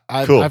about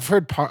it. Cool. I've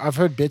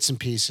heard bits and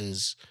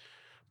pieces,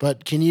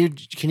 but can you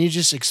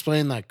just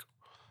explain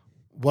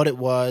what it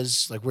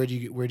was, where do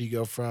you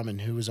go from,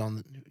 and who was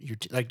on your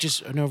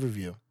just an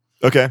overview?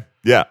 Okay.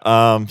 Yeah.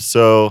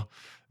 So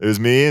it was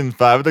me and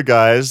 5 of the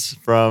guys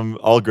from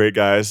all great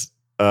guys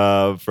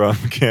from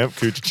Camp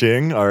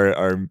Kuching,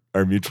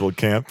 our mutual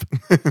camp.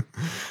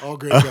 All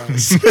great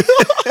guys.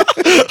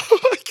 Oh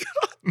my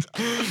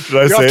God. Should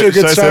I You're off to a say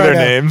good start their right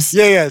now. names?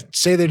 Yeah.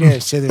 Say their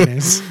names. Say their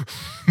names.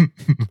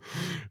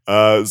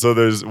 So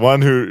there's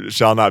one who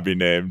shall not be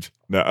named.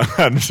 No,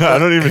 I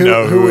don't even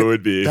know who it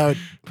would be. That would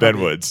Ben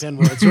probably- Woods. Ben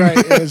Woods, right?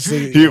 It was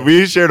the-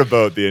 We shared a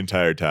boat the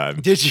entire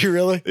time. Did you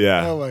really?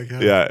 Yeah. Oh my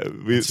God. Yeah.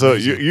 That's So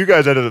amazing. you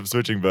guys ended up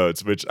switching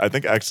boats, which I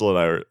think Axel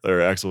and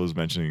Axel was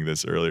mentioning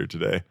this earlier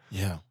today.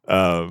 Yeah.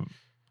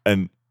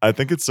 And I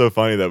think it's so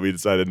funny that we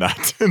decided not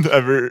to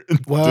ever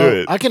Well, do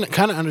it. I can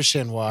kind of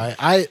understand why.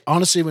 I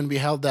honestly, when we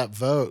held that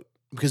vote,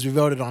 because we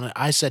voted on it,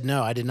 I said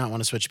no. I did not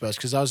want to switch boats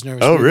because I was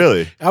nervous. Oh,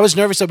 really? I was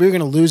nervous that we were going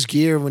to lose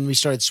gear when we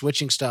started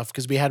switching stuff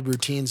because we had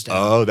routines down.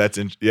 Oh, that's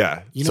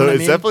yeah. You know So what I it's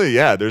mean? definitely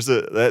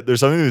there's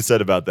something to be said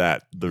about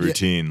that, the Yeah.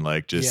 routine,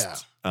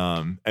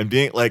 and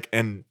being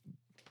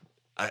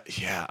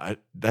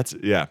that's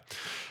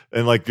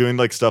and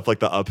doing stuff like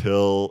the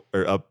uphill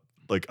or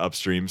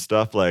upstream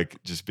stuff,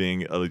 just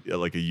being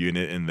a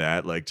unit in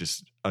that,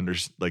 just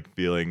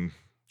feeling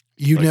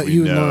you know, we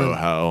you know learn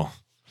how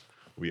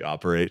we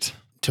operate.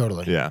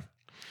 totally. Yeah,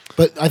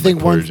 But I think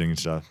one, portaging and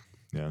stuff.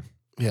 Yeah.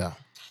 yeah.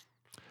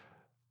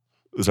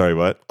 Sorry,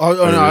 what? Oh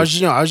no, I was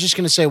just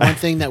going to say one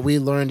thing that we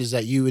learned is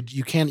that you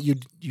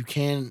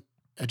can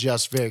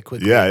adjust very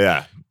quickly.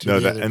 Yeah. to No,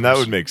 the other that would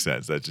person. make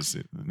sense. That just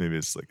maybe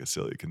it's a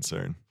silly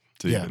concern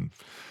to Yeah. even.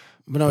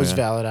 But no, it's Yeah.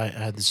 valid. I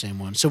had the same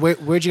one. So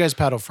where'd you guys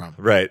paddle from?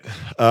 Right.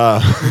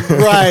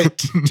 Right.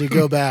 To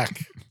go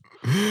back.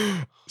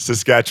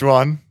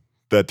 Saskatchewan,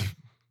 that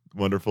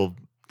wonderful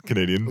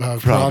Canadian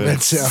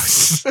province.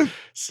 province.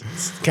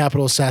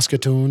 Capital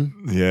Saskatoon.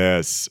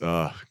 Yes.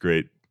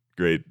 Great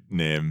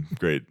name.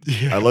 Great.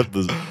 Yeah. I love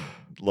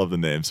the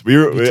names.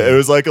 It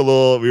was like we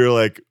were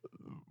like,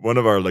 one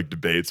of our like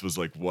debates was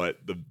like what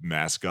the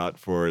mascot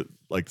for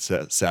like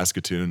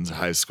Saskatoon's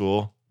high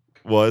school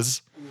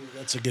was. Ooh,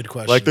 that's a good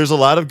question. Like there's a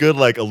lot of good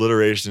like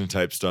alliteration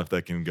type stuff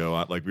that can go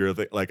on. Like we were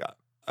like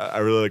I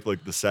really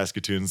like the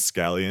Saskatoon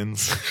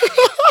Scallions.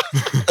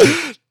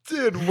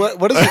 Dude,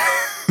 what is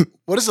it?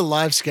 What does a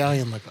live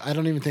scallion look like? I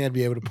don't even think I'd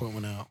be able to point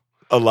one out.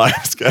 A live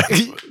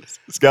scallion.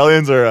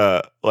 Scallions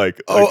are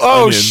like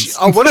onions.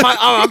 What am I?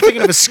 Oh, I'm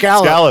thinking of a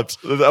scallop. Scallops.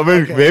 I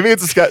mean, Okay. maybe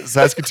it's a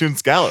Saskatoon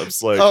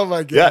scallops. Like, Oh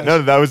my god. yeah,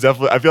 no, that was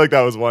definitely. I feel like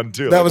that was one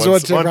too. That like was one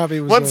too,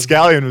 probably was one one.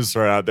 scallion was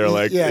thrown out there.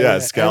 Like, Yeah.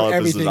 scallop is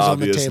Everything's an on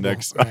the obvious table.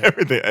 next. Right.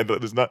 Everything. And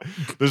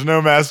there's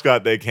no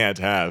mascot they can't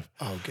have.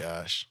 Oh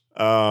gosh.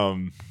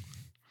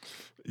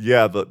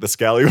 Yeah, the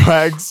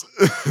scallywags.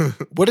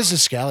 What is a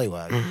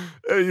scallywag?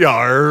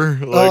 Yar,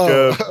 like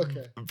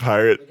okay. a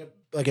pirate.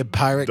 Like a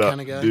pirate kind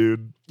of guy.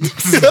 Dude.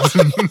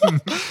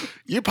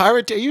 You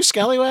pirate? Are you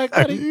scallywag,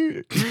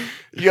 buddy?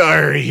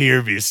 Yar,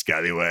 here be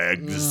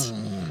scallywags.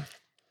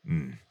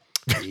 Mm.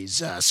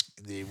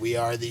 We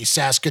are the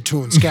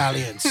Saskatoon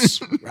Scallions.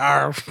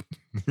 Rawr.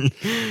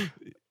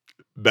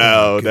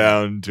 Bow Oh,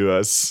 down to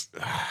us.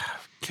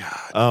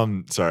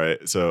 God. Sorry.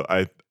 So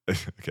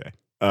okay.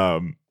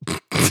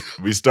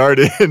 We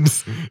started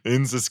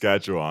in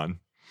Saskatchewan,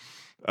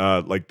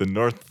 like the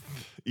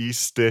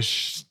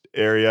northeast-ish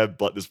area,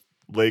 this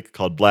lake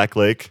called Black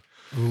Lake.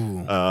 Ooh.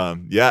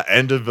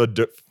 End of a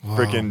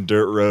freaking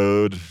dirt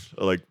road.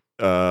 Like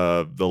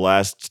the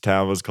last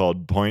town was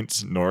called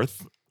Point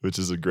North, which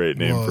is a great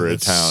name Whoa, for a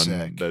that's town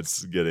sick.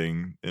 that's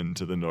getting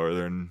into the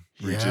northern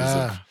reaches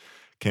Yeah. of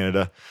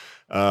Canada.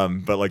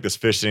 But like this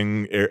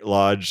fishing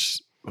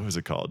lodge, what was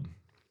it called?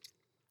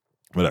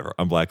 Whatever,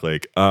 on Black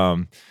Lake.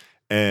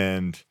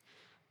 And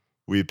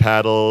we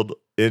paddled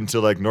into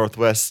like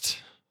Northwest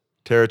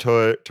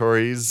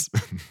Territories,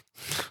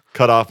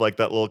 cut off like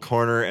that little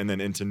corner, and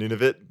then into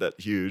Nunavut, that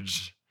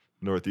huge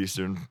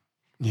northeastern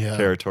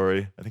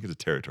territory. I think it's a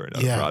territory,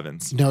 not a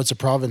province. No, it's a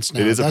province now.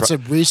 It is That's a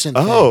recent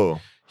thing.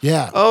 Oh,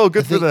 Yeah. oh,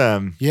 good I for think-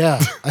 them.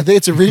 Yeah. I think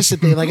it's a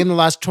recent thing, like in the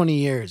last 20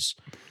 years.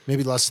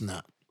 Maybe less than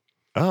that.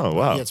 Oh,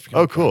 wow. Yeah, it's become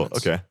Oh, a cool.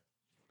 province. Okay.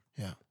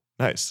 Yeah.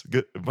 Nice.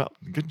 Good. Well,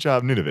 good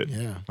job, Nunavut.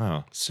 Yeah.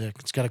 Wow. Sick.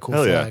 It's got a cool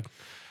Hell yeah. flag.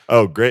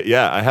 Oh, great.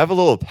 Yeah, I have a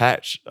little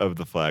patch of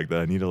the flag that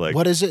I need to like.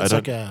 What is it? I It's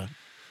don't-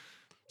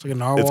 like a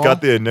narwhal. It's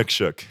got the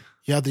Inukshuk.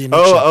 Yeah, the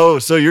Oh,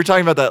 so you're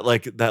talking about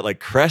that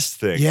crest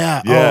thing?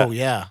 Yeah. Yeah. Oh,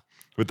 yeah.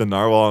 With the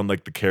narwhal and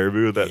like the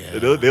caribou, that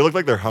Yeah. they look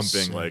like they're humping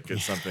Sick. like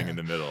it's something in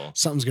the middle.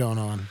 Something's going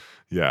on.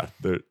 Yeah,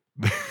 they're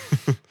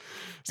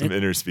some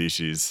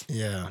interspecies.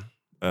 Yeah.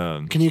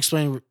 Um, Can you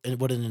explain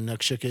what an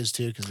Inukshuk is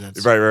too? Because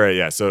that's right.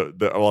 Yeah. So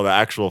the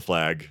actual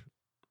flag,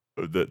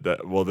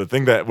 the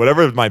thing that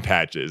whatever my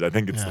patch is, I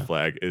think it's the Yeah.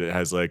 flag. It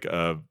has like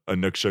a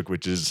Inukshuk,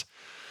 which is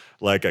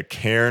like a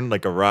cairn,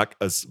 like a rock,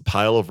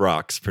 pile of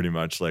rocks, pretty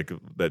much like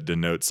that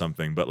denotes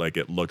something, but like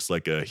it looks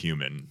like a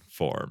human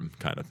form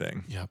kind of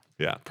thing. Yep.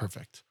 Yeah.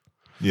 Perfect.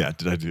 Yeah.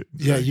 Did I do?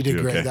 Yeah, you did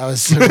do great. okay? That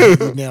was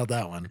you nailed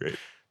that one. Great.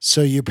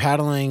 So you're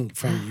paddling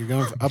you're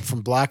going up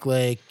from Black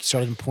Lake,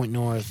 starting in Point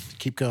North,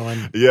 keep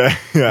going Yeah.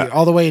 Yeah. You're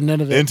all the way in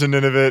Nunavut. Into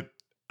Nunavut.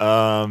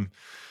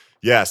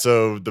 Yeah,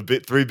 so the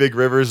three big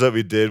rivers that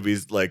we did, the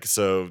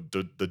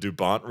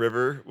Dubont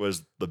River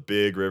was the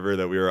big river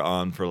that we were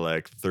on for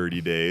like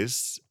 30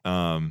 days.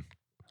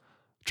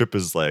 Trip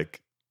is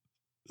like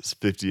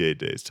 58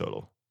 days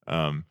total.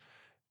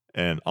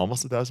 And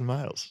almost 1,000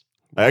 miles.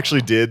 I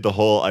actually did the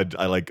whole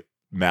I like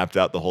mapped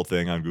out the whole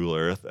thing on Google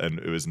Earth, and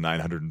it was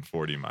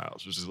 940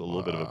 miles, which is a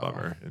little bit of a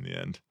bummer in the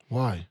end.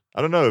 Why?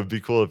 I don't know. It'd be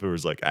cool if it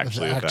was like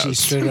actually It's 1,000.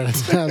 straight out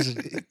of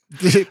 1,000.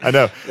 Dude, I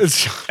know.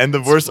 And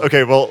the worst.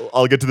 Okay, well,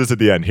 I'll get to this at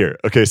the end here.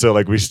 Okay, so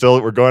like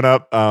we're going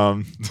up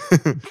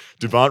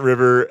Dubont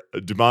River,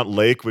 Dubont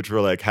Lake, which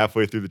we're like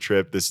halfway through the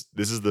trip. This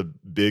is the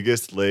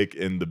biggest lake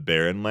in the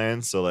Barren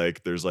Lands. So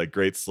like there's like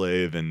Great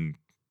Slave and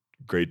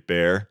Great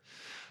Bear,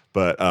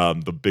 but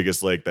the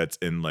biggest lake that's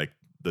in like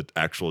the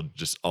actual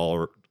just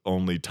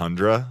only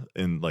tundra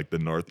in like the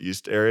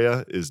northeast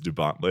area is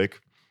Dubont Lake.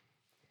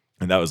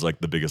 And that was like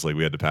the biggest lake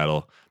we had to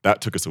paddle.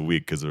 That took us a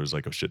week because there was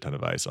like a shit ton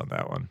of ice on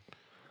that one.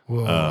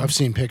 Whoa, I've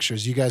seen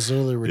pictures. You guys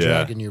literally were yeah.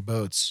 dragging your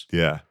boats.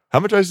 Yeah. How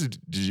much ice did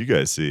you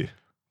guys see?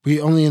 We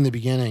only in the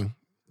beginning.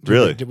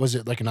 Really? Was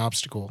it like an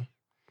obstacle?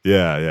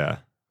 Yeah.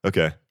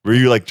 Okay. Were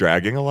you like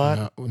dragging a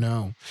lot?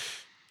 No.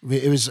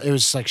 It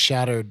was like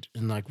shattered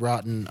and like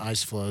rotten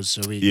ice flows,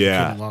 so we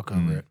couldn't walk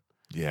over it.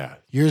 Yeah.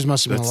 Yours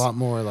must have been a lot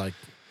more like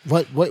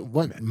what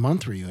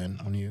month were you in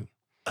when you?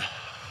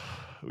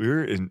 We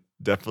were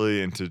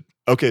definitely into.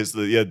 Okay, so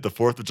the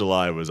 4th of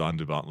July was on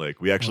Dubont Lake.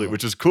 We actually,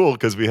 which is cool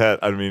because we had.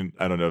 I mean,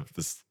 I don't know if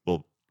this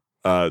will.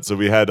 So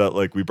we had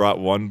we brought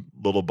one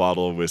little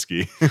bottle of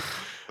whiskey,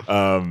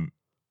 and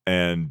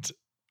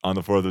on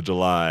the 4th of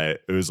July,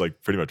 it was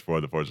like pretty much for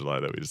the 4th of July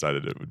that we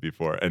decided it would be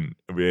for. And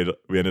we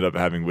ended up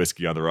having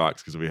whiskey on the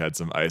rocks because we had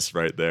some ice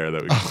right there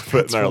that we could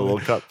put in our little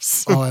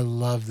cups. Oh, I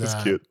love that.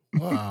 It's cute.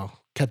 Wow.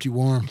 Kept you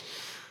warm.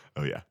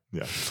 Oh yeah.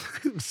 Yeah.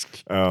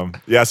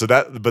 Yeah. So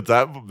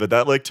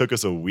that like took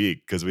us a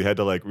week because we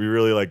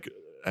really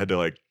had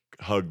to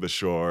hug the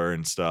shore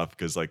and stuff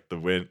because like the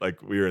wind,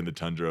 like we were in the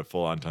tundra,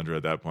 full on tundra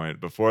at that point.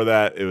 Before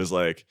that, it was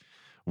like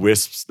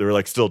wisps. There were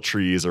like still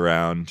trees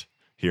around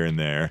here and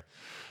there.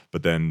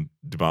 But then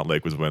DuPont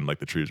Lake was when like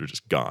the trees were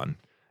just gone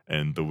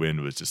and the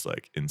wind was just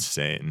like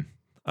insane.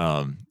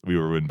 We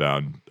were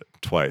windbound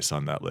twice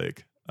on that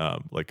lake.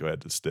 Like I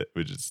had to stay.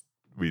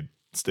 We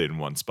stayed in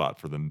one spot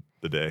for the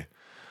day.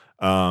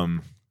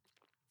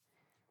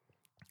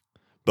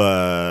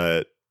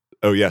 But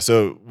oh yeah,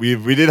 so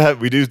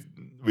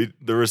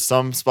there were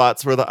some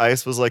spots where the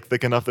ice was like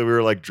thick enough that we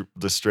were like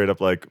just straight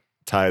up like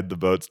tied the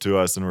boats to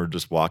us and we're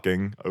just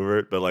walking over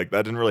it. But like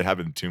that didn't really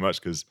happen too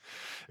much because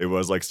it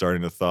was like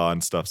starting to thaw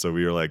and stuff. So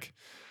we were like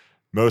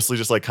mostly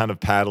just like kind of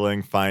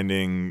paddling,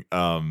 finding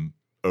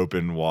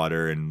open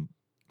water and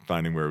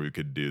finding where we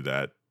could do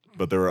that.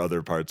 But there were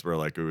other parts where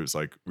like it was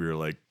like we were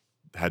like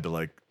had to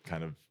like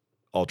kind of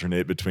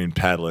alternate between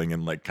paddling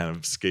and like kind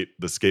of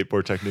the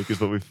skateboard technique is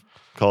what we've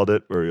called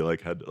it, where we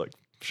like had to like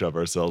shove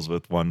ourselves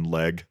with one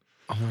leg.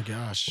 Oh my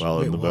gosh!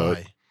 While in the boat.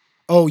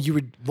 Oh, you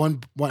were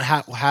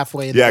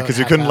halfway in the yeah, boat, because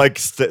you couldn't like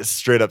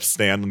straight up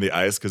stand on the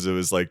ice because it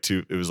was like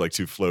too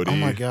floaty. Oh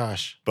my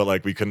gosh! But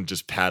like we couldn't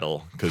just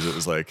paddle because it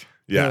was like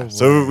yeah. No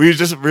So way. we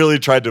just really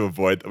tried to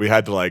avoid. We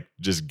had to like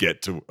just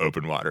get to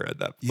open water at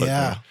that point.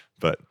 Yeah.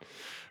 But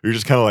we were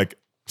just kind of like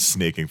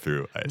snaking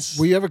through ice.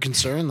 Were you ever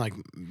concerned like,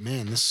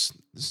 man, this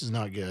is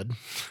not good,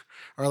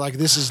 or like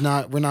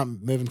we're not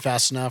moving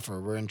fast enough,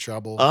 or we're in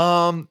trouble?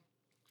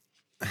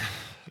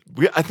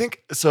 I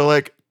think so.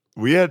 Like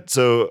we had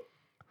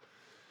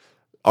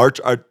our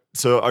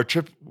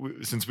trip,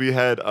 since we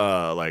had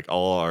like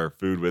all our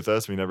food with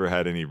us, we never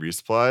had any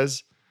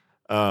resupplies.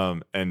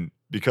 And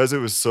because it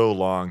was so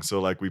long, so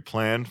like we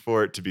planned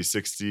for it to be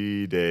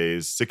 63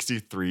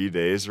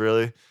 days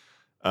really.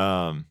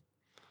 So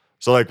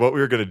like what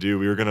we were gonna do,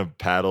 we were gonna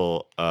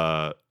paddle.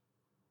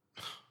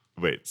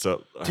 Dude,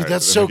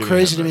 that's so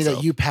crazy to me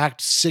that you packed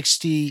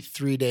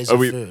 63 days of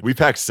food. We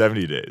packed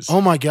 70 days.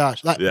 Oh my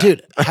gosh, Yeah.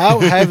 Dude, how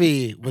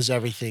heavy was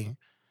everything?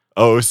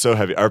 Oh, it was so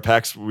heavy. Our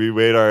packs, we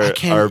weighed our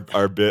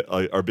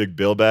big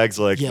bill bags,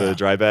 like the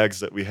dry bags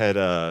that we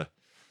had.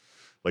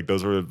 Like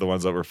those were the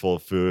ones that were full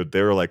of food.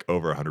 They were like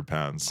over 100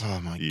 pounds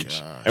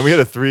each. Gosh. And we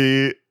had a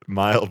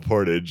 3-mile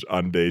portage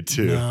on day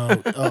 2.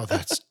 No. Oh,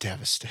 that's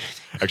devastating.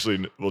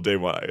 Actually, well, day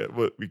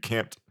 1, we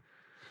camped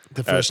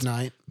the first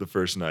night. The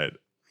first night.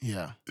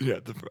 Yeah. Yeah,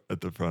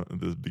 at the front, at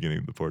the beginning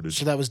of the portage.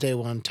 So that was day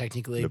 1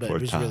 technically, but it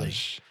was really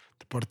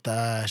the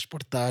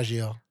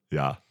portagio.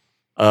 Yeah.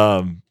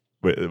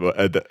 Wait,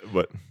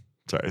 what?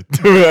 Sorry.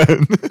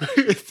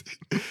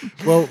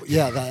 Well,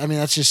 yeah.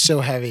 That's just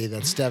so heavy.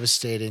 That's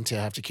devastating to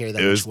have to carry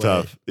that. It was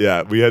tough.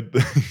 Yeah, we had.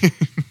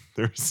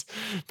 There's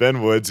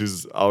Ben Woods,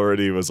 who's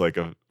already was like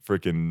a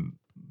freaking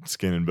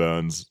skin and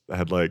bones.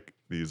 Had like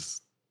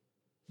these,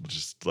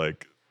 just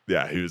like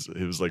he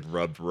was like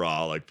rubbed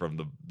raw like from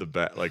the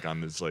back, like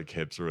on his like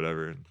hips or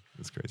whatever. And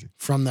it's crazy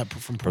from that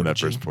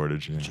first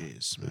portage. Yeah.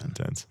 Jeez, man,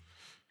 intense.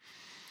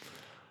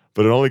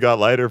 But it only got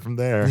lighter from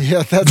there.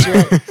 Yeah, that's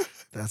right.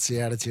 That's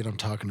the attitude I'm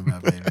talking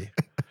about, baby.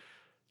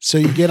 So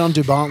you get on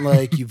DuPont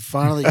Lake, you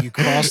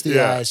cross the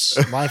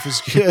ice. Life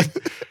is good.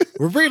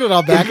 We're bringing it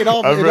all back. It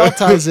all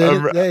ties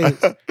in. Hey,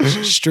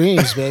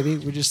 streams, baby.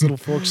 We're just little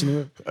forks in the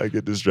road. I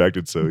get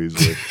distracted so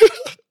easily.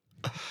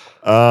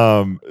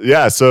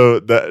 Yeah. So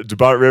the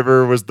DuPont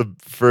River was the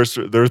first.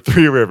 There were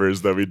 3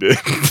 rivers that we did.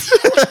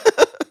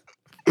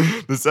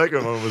 The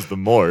second one was the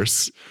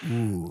Morse,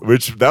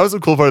 which that was a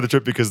cool part of the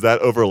trip because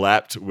that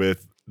overlapped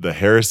with the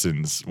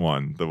Harrison's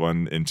one, the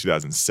one in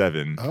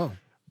 2007. Oh,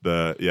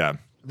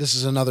 This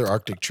is another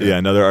Arctic trip. Yeah,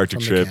 another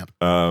Arctic trip.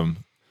 So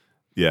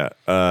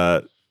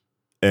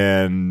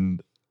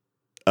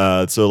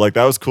like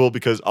that was cool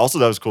because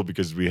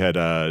we had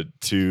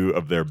 2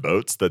 of their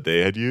boats that they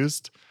had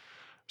used.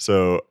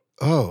 So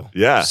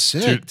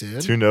sick,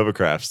 dude. 2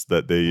 Novacrafts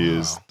that they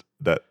used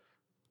that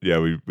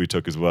we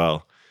took as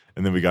well.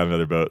 And then we got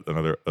another boat,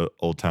 another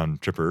Old Town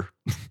Tripper.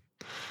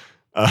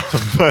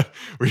 But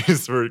we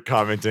just were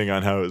commenting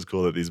on how it was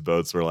cool that these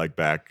boats were like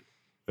back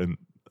and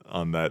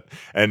on that,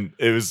 and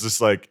it was just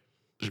like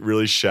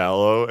really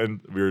shallow,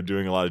 and we were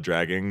doing a lot of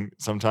dragging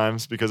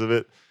sometimes because of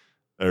it.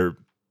 Were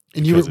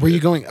you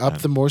going up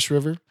the Morse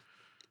River?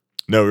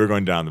 No, we were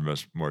going down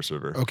the Morse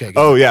River. Okay. Good.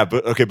 Oh yeah,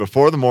 but okay.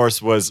 Before the Morse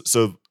was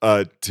to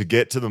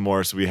get to the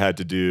Morse, we had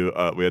to do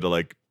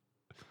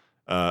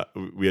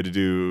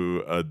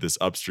this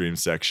upstream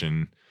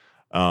section.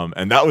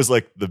 And that was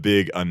like the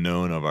big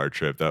unknown of our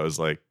trip. That was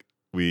like,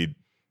 we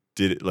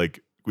did it,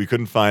 like we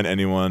couldn't find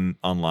anyone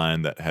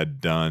online that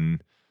had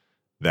done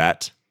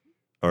that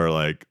or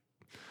like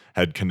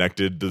had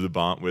connected to the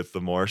DuPont with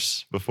the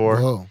Morse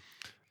before.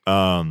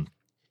 Whoa.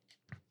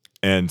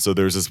 And so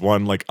there's this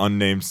one like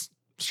unnamed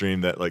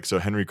upstream that like so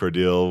Henry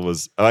Cordeal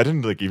was. Oh, I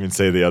didn't like even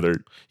say the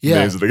other Yeah.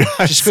 names of the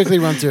guys. Just quickly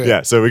run through it.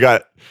 Yeah, so we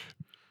got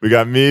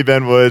me,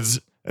 Ben Woods,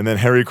 and then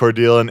Henry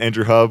Cordeal and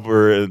Andrew Hubb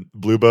were in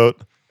Blue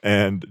Boat,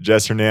 and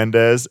Jess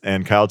Hernandez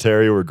and Kyle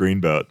Terry were Green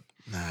Boat.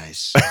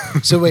 Nice.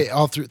 So wait,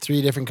 all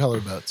three different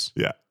color boats.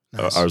 Yeah.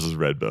 Nice. Ours was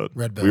Red Boat.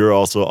 Red Boat. We were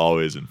also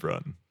always in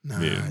front.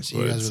 Nice.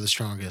 You guys were the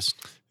strongest.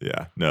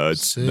 Yeah. No,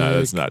 that's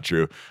Sick. not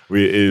true.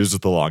 It was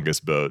the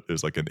longest boat. It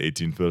was like an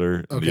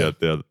 18-footer. Okay. Yeah,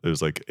 it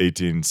was like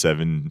 18,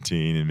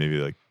 17, and maybe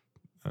like,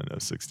 I don't know,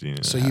 16.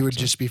 and So a you half, would so-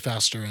 just be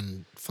faster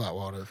in flat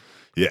water.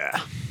 Yeah.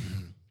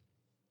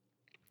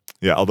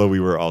 Yeah, although we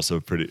were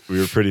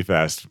pretty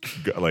fast,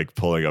 like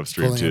pulling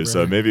upstream Pulling too. up So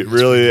river. maybe That's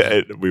really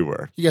pretty good. we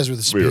were. You guys were the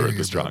We superior were the boat.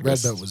 Red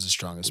strongest. boat was the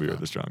strongest We were boat.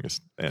 the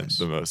strongest and Nice.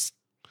 the most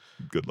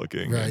good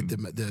looking. Right. and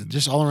The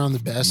just all around the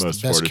best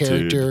Most best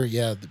fortitude. character.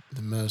 Yeah.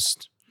 The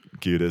most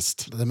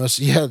cutest.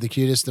 the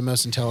cutest, the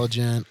most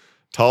intelligent.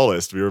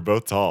 Tallest. We were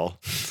both tall.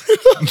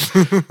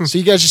 So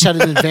you guys just had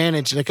an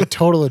advantage, like a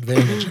total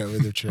advantage over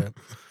the trip.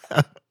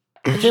 I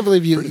can't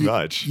believe you. Pretty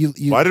much. You,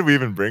 Why did we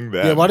even bring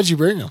that? yeah. Why did you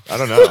bring them? I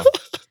don't know.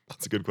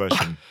 That's a good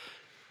question.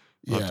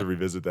 I'll Yeah. have to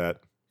revisit that.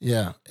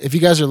 Yeah. If you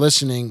guys are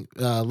listening,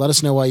 let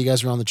us know why you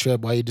guys were on the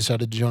trip, why you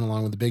decided to join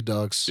along with the big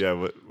dogs. Yeah.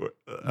 What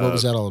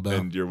was that all about?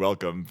 And you're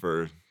welcome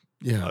for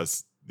Yeah.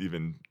 us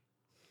even.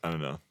 I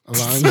don't know.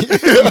 Allowing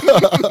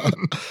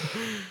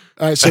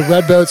All right. So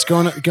Red Boat's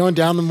going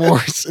down the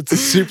Morse. It's a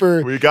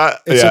super. We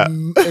got It's yeah.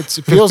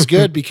 it feels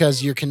good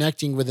because you're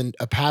connecting with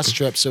a past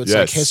trip. So it's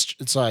like Yes.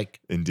 it's like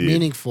Indeed.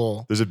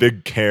 meaningful. There's a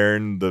big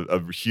cairn,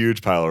 a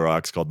huge pile of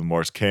rocks called the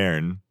Morse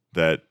Cairn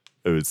that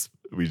it was.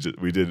 We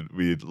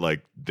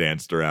like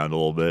danced around a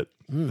little bit.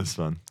 It was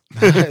fun.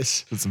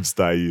 Nice. With some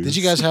style. Did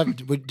you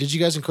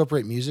guys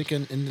incorporate music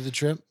into the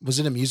trip? Was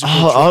it a musical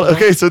trip? Oh, at all?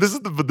 okay. So this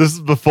is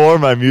before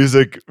my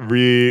music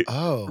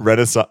Oh.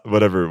 renaissance,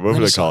 whatever. What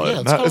would I call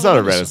Renaissance. it? Yeah, It's not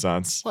a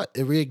renaissance. What?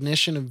 A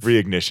reignition of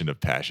Reignition of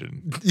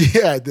passion.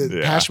 Yeah, the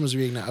Yeah. passion was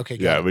reignited. Okay,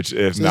 got Yeah, it. which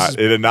if So this not, is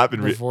it had not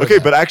been. before Okay,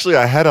 that. but actually,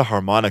 I had a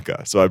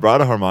harmonica, so I brought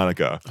a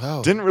harmonica.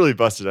 Oh. Didn't really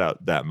bust it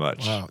out that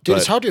much. Wow, dude,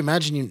 it's but hard to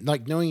imagine you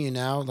like knowing you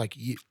now. Like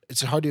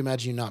it's hard to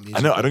imagine you not I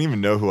musical. know. I don't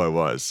even know who I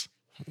was.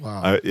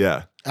 Wow.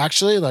 Yeah.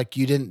 Actually, like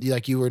you didn't,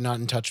 like you were not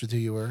in touch with who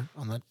you were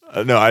on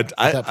that. No, I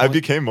that point?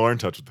 became more in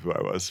touch with who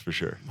I was for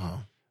sure.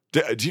 Wow.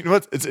 Do you know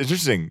what? It's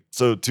interesting.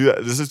 So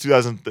this is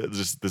 2000.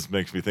 This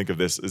makes me think of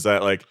this. Is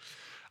that like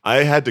I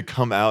had to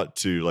come out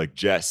to like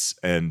Jess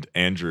and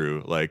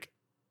Andrew like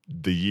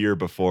the year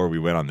before we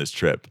went on this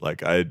trip.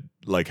 Like I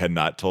like had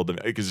not told them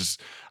because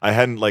I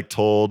hadn't like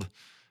told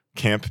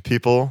camp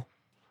people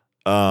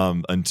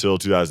until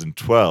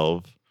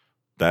 2012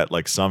 that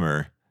like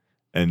summer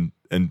and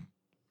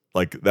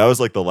like that was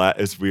like the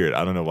last. It's weird.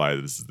 I don't know why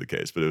this is the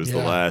case, but it was the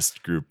Yeah.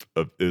 last group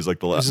of. It was like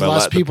the It was last. the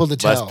last people to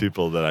tell. Last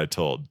people that I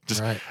told.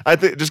 Just Right. I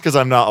think just because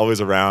I'm not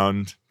always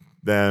around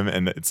them,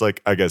 and it's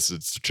like I guess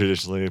it's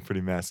traditionally a pretty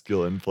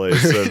masculine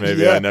place, so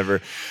maybe Yeah. I never.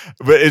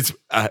 But it's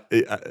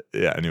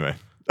yeah. Anyway,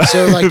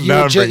 So like you Now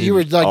were, I'm you bringing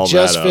were like all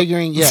just that up.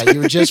 figuring, yeah, you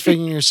were just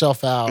figuring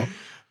yourself out,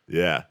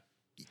 Yeah.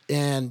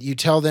 and you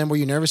tell them. Were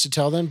you nervous to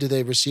tell them? Did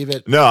they receive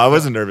it? No, I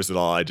wasn't nervous at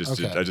all. I just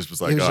Okay. I just was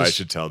It like, was I just-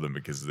 should tell them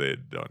because they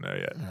don't know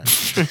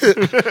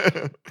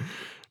yet.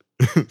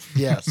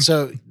 Yeah.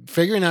 So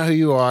figuring out who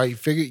you are,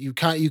 you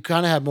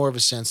kind of have more of a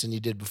sense than you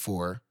did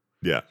before.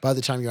 Yeah, By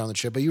the time you're on the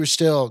trip, but you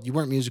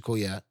weren't musical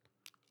yet.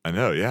 I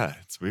know. Yeah,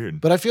 it's weird.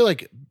 But I feel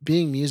like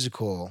being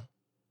musical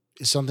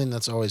is something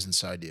that's always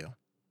inside you.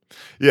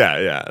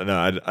 Yeah.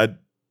 No,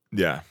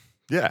 yeah.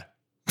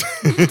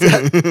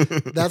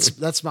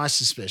 That's my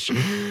suspicion.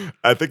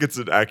 I think it's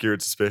an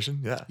accurate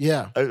suspicion. Yeah.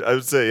 Yeah. I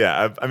would say,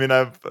 yeah. I've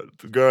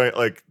going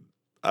like,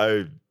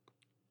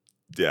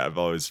 I've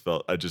always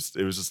felt,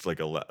 it was just like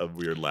a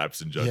weird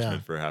lapse in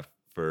judgment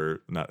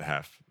not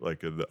half,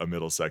 like a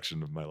middle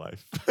section of my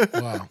life.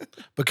 Wow.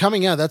 But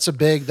coming out, that's a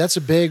big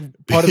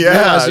part of Yeah,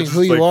 realizing just,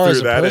 who you like, are threw as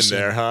a that person.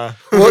 in there, huh?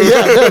 Well,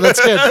 yeah, no, that's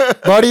good.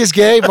 Marty is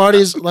gay.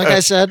 Marty's, like I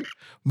said,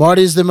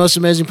 Marty's the most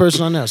amazing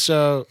person I know.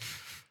 So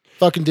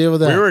fucking deal with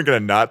that. We weren't going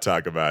to not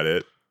talk about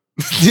it.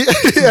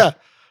 Yeah.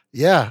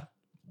 Yeah.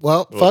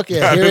 Well, fuck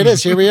yeah. Here it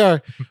is. Here we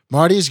are.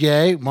 Marty's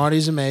gay.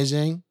 Marty's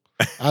amazing.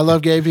 I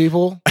love gay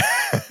people.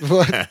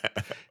 What?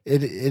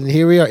 And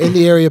here we are in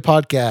the area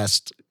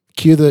podcast.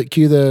 Cue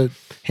the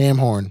ham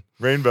horn.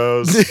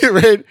 Rainbows.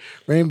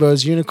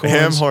 Rainbows, unicorns.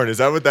 Ham horn. Is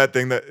that what that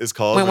thing that is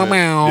called? Wow, when it-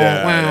 wow,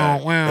 yeah, wow,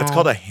 yeah. wow. That's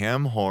called a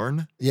ham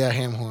horn? Yeah,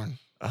 ham horn.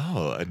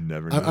 Oh, I'd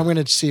never know. I'm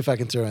gonna see if I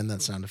can throw in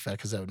that sound effect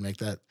because that would make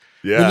that.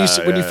 yeah,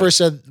 When you yeah. first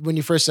said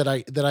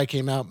that I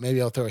came out,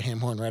 maybe I'll throw a ham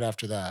horn right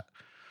after that.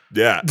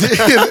 Yeah.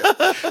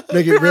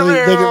 Make it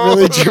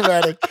really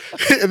dramatic,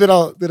 and then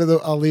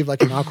I'll leave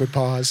like an awkward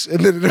pause, and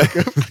then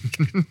it'll go.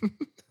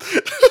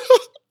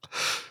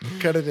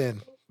 Cut it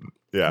in.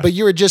 Yeah. But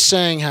you were just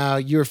saying how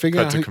you were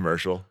figuring Cut out to who,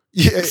 commercial.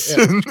 yeah.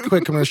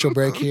 Quick commercial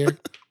break here,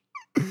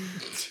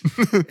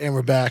 and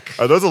we're back.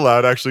 Are those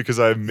allowed actually? Because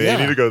I may Yeah.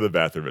 need to go to the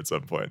bathroom at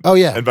some point. Oh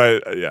yeah, And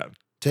by yeah.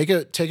 Take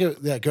a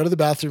yeah, go to the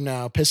bathroom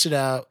now, piss it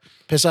out,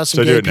 piss out some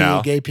So do it pee,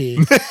 now. gay pee,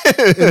 and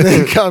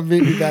then come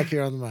meet me back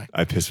here on the mic.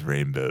 I piss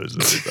rainbows,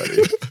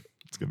 everybody.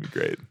 It's gonna be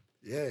great.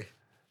 Yay.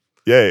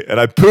 Yay. And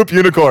I poop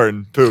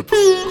unicorn poop.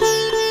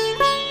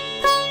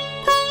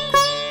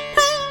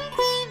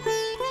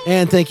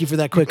 And thank you for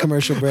that quick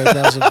commercial break.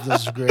 That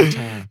was a great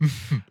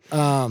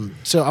time.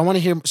 So I want to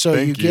hear. So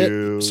Thank you get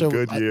you. so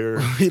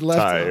Goodyear we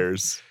left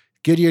tires.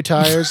 Goodyear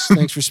tires.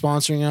 Thanks for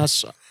sponsoring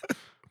us.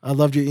 I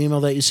loved your email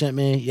that you sent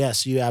me.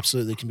 Yes, you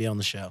absolutely can be on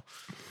the show.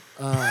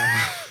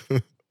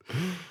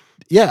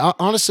 Yeah,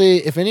 honestly,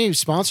 if any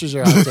sponsors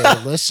are out there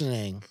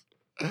listening,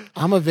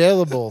 I'm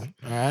available.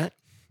 All right,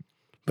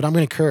 but I'm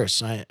going to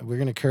curse. We're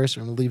going to curse.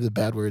 We're going to leave the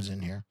bad words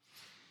in here.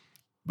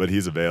 But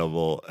he's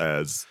available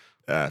as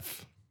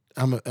F.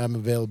 I'm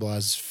available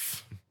as.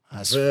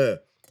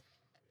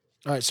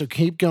 All right, so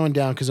keep going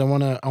down because I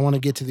want to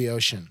get to the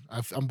ocean.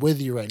 I'm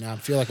with you right now. I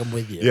feel like I'm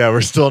with you. Yeah,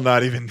 we're still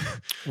not even.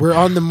 We're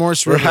on the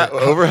Morse We're River.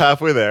 over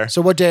halfway there.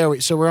 So what day are we?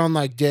 So we're on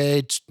like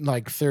day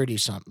 30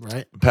 something,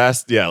 right?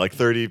 Past, yeah, like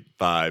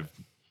 35,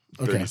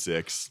 Okay.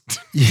 36.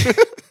 Yeah.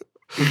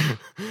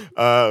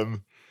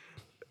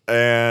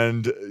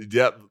 And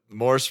yep,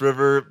 Morse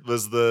River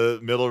was the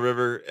middle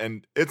river,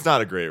 and it's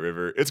not a great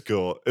river. It's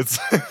cool. It's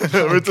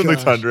it's in the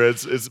gosh. tundra.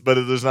 But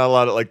there's not a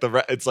lot of like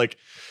it's like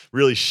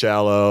really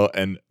shallow,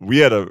 and we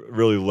had a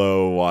really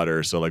low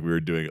water, so like we were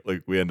doing it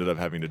like we ended up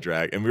having to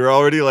drag, and we were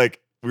already like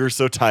we were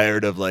so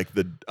tired of like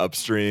the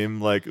upstream.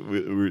 Like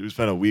we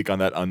spent a week on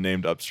that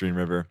unnamed upstream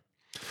river.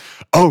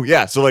 Oh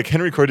yeah, so like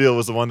Henry Cordeal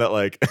was the one that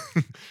like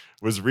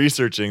was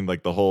researching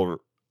like the whole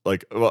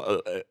like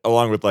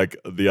along with like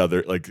the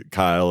other like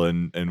Kyle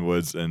and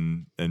Woods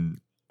and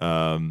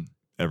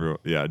everyone,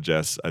 yeah,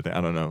 Jess. I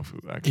don't know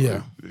who actually.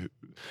 Yeah.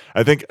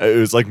 I think it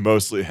was like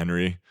mostly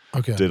Henry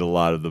Okay. did a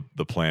lot of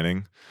the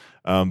planning,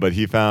 but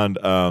he found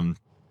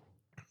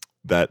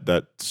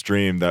that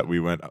stream that we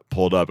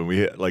pulled up, and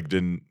we like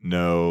didn't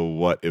know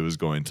what it was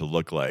going to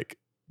look like.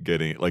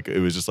 Getting like it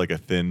was just like a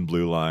thin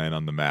blue line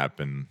on the map,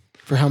 and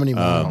For how many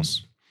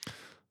miles?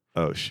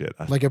 oh shit,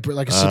 Like a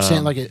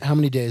substantial. How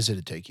many days did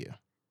it take you?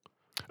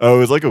 oh, it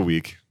was like a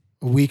week.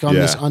 A week on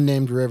this Yeah.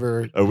 unnamed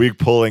river A week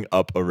pulling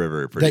up a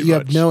river. Pretty that you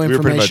have much. no We were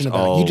pretty information much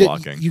about. all You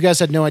walking. You guys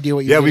had no idea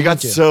what you. Yeah, were we getting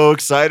got into. so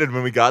excited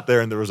when we got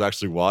there and there was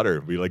actually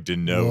water. We like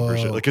didn't know for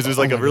sure Whoa. because it was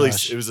Oh like a my really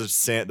gosh. it was a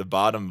sand. The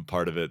bottom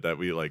part of it that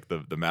we like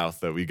the mouth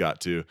that we got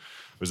to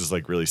was just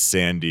like really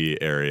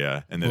sandy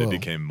area, and then Whoa. it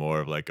became more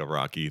of like a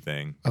rocky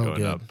thing Oh, going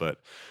good. up.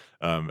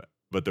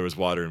 But there was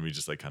water, and we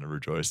just like kind of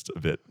rejoiced a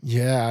bit.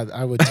 Yeah,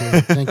 I would too.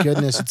 Thank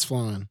goodness it's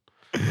flowing.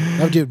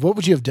 Oh, dude, what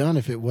would you have done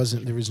if there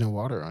was no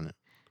water on it?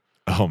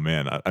 Oh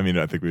man, I mean,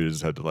 I think we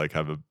just had to like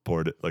have a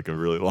a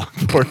really long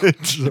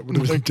portage. That would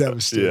have been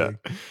devastating.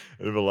 Yeah,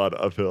 it was a lot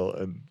of uphill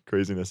and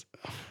craziness.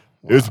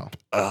 Wow.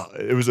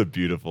 It was a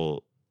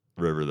beautiful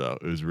river though.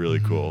 It was really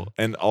Mhm. cool.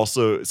 And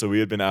also, so we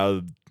had been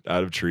out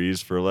of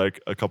trees for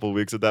like a couple of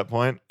weeks at that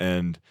point,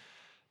 and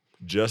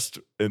just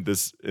at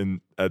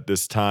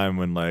this time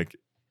when like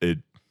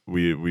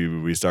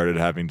we started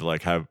having to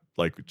like have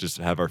just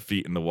have our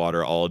feet in the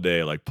water all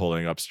day, like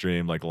pulling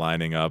upstream, like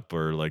lining up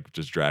or like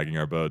just dragging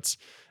our boats,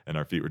 and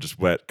our feet were just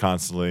wet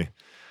constantly.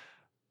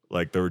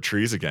 Like there were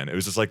trees again. It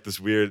was just like this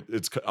weird.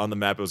 It's on the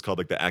map. It was called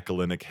like the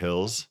Akalinic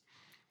Hills.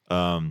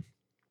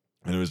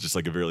 And it was just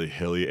like a really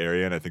hilly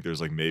area, and I think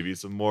there's like maybe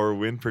some more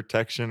wind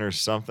protection or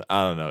something.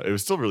 I don't know. It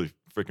was still really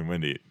freaking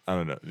windy. I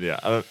don't know. Yeah,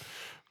 for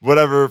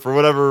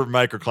whatever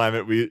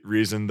microclimate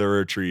reason, there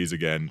were trees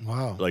again.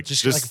 Wow. Like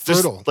just just like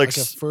fertile. like Like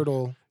a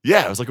fertile.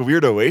 yeah, it was like a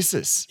weird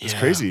oasis. It's Yeah.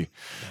 crazy.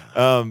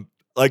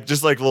 Like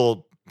just like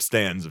little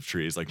stands of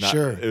trees. Like not.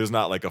 Sure. It was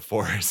not like a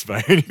forest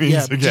by any means.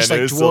 Yeah, Again, just like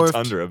it was dwarfed.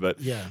 still tundra, but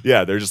Yeah.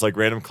 yeah, they're just like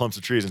random clumps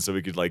of trees, and so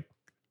we could like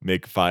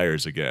make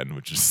fires again,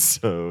 which is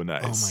so Oh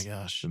nice. my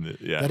gosh. And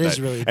yeah, That is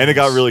really and it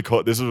got nice. really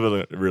cold. This was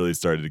when it really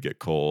started to get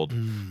cold.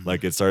 Mm.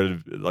 Like it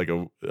started like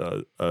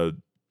a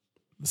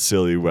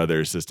silly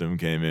weather system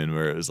came in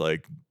where it was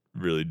like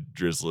really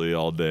drizzly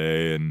all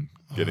day and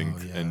getting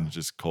Oh, yeah. and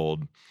just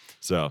cold.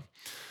 So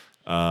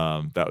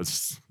that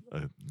was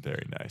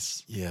very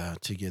nice. Yeah,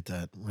 to get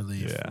that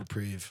relief, Yeah.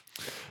 reprieve.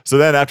 So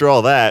then after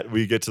all that,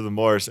 we get to the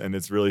Morse and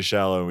it's really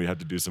shallow and we have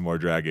to do some more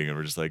dragging and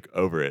we're just like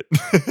over it.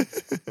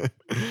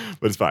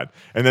 But it's fine.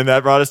 And then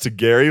that brought us to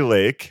Gary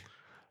Lake,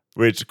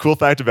 which cool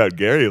fact about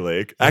Gary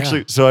Lake. Yeah.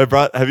 Actually, so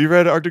have you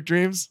read Arctic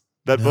Dreams?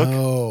 That book?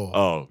 No.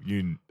 Oh,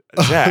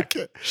 Zach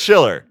Okay.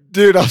 Schiller.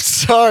 Dude, I'm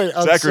sorry.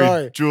 I'm Zachary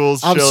sorry.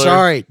 Jules I'm Schiller.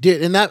 sorry,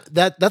 dude. And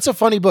that's a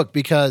funny book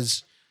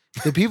because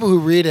the people who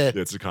read it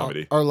It's a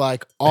comedy. are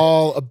like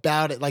all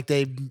about it. Like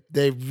they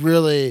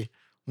really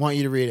want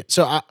you to read it.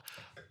 So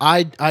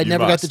I never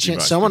got must, the you chance.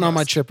 must, Someone you on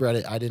my must. trip read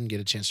it. I didn't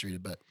get a chance to read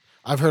it, but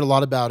I've heard a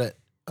lot about it.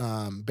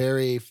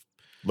 Barry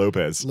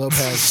Lopez.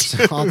 Lopez,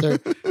 author,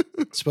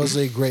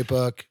 supposedly a great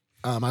book.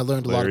 I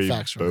learned a lot of Larry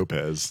facts from it.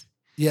 Lopez.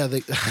 Yeah, I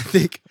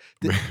think.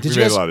 Did we you made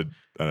guys? a lot of,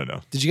 I don't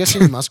know. Did you guys see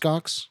the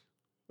muskox?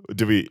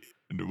 Did we?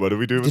 What do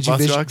we do with Did you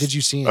muskox? did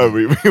you see? Oh,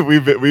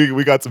 Any?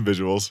 we got some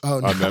visuals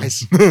Oh, on nice.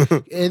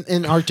 them.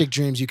 In Arctic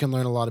Dreams, you can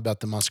learn a lot about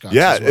the muskox.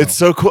 Yeah, as well. it's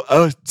so cool.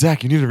 Oh,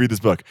 Zach, you need to read this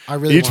book. I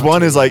really Each want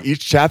one to, is like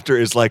each chapter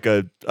is like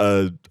a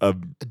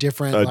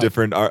different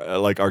different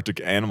like Arctic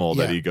animal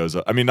that Yeah. he goes.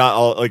 I mean, not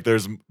all like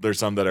there's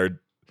some that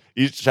are.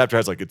 Each chapter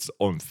has like its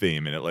own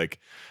theme, and it like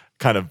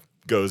kind of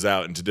goes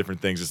out into different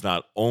things. It's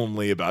not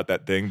only about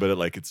that thing, but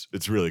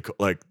it's really cool.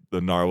 Like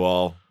the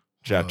narwhal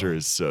chapter Whoa.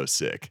 is so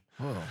sick.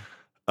 Whoa.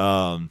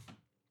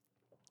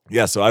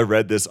 Yeah, so I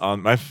read this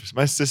on my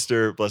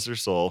sister, bless her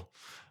soul,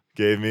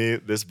 gave me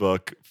this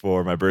book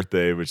for my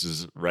birthday, which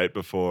is right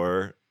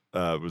before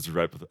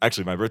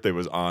actually my birthday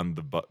was on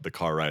the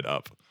car ride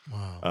up.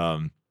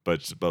 Wow.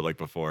 But like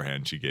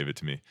beforehand she gave it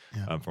to me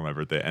Yeah. for my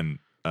birthday, and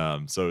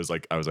so it was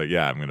like I was like,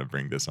 yeah, I'm gonna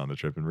bring this on the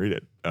trip and read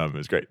it. It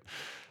was great.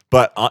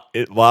 But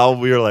while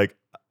we were like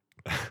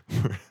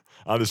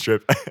on this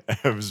trip,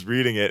 I was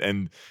reading it,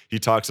 and he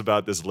talks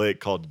about this lake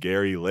called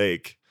Gary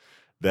Lake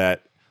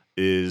that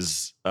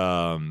is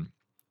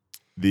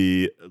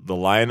the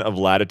line of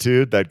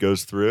latitude that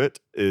goes through it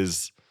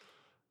is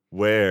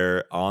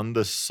where on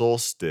the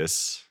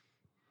solstice,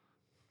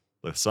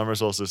 the summer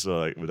solstice, so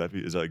like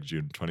is that like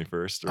June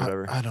 21st or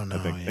whatever? I don't know. I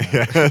think.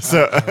 Yeah. Yeah.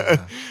 So I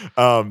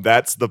don't know.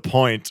 that's the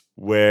point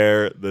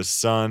where the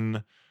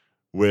sun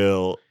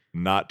will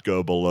not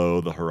go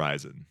below the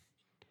horizon.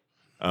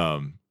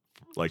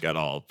 Like at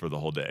all for the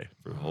whole day,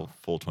 for the whole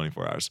full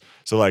 24 hours.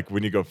 So like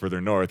when you go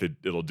further north,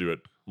 it'll do it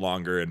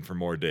longer and for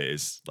more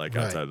days, like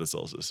Right. outside of the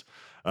solstice.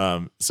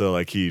 So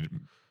like he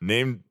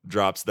name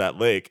drops that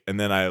lake, and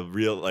then I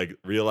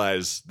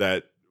realize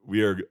that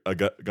we are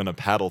gonna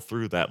paddle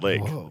through that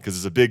lake Whoa. because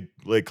it's a big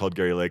lake called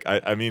Gary Lake.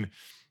 I mean,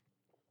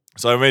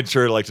 so I made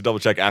sure like to double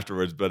check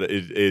afterwards, but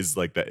it is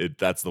like that.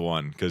 That's the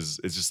one because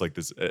it's just like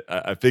this.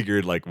 I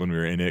figured like when we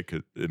were in it,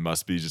 'cause it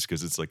must be just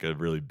because it's like a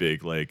really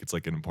big lake. It's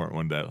like an important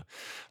one that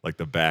like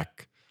the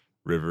Back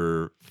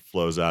River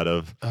flows out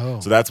of. Oh.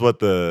 So that's what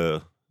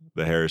the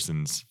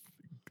Harrisons.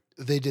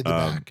 They did the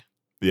back.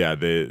 Yeah,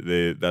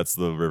 they that's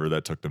the river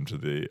that took them to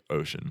the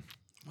ocean.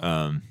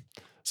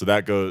 So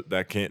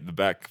the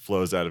back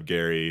flows out of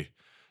Gary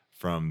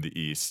from the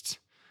east,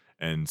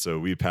 and so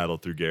we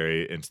paddled through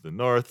Gary into the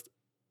north,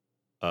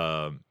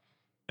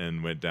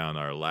 and went down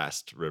our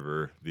last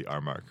river, the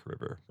Armark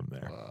River, from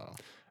there, Wow.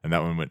 and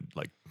that one went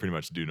like pretty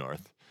much due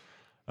north,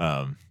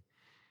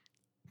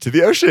 to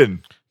the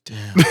ocean.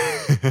 Damn.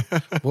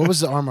 What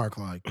was the Armark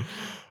like?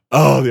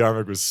 Oh, the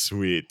Armark was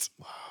sweet.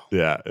 Wow.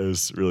 Yeah, it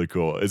was really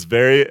cool. It's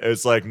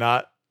like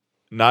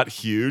not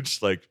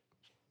huge, like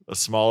a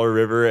smaller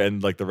river,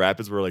 and like the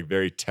rapids were like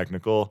very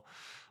technical,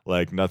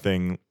 like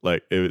nothing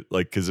like it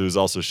like because it was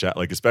also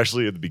like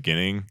especially at the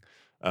beginning,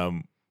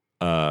 when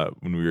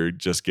we were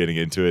just getting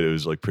into it, it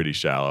was like pretty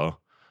shallow,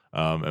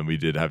 and we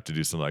did have to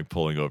do some like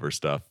pulling over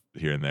stuff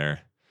here and there.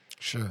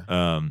 Sure.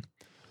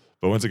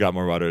 But once it got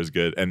more water, it was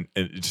good, and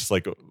it just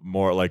like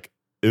more like.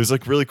 It was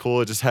like really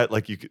cool. It just had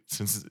like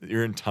since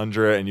you're in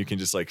tundra and you can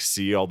just like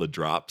see all the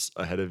drops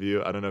ahead of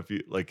you. I don't know if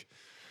you like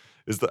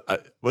is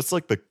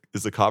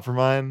the copper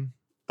mine?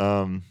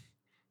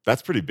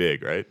 That's pretty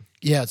big, right?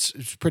 Yeah,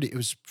 it's pretty.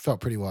 Felt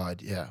pretty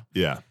wide. Yeah.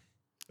 Yeah.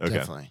 Okay.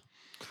 Definitely.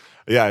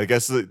 Yeah, I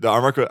guess the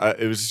Armark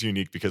it was just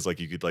unique because like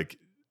you could like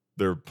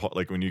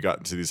like when you got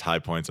into these high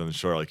points on the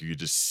shore, like you could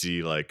just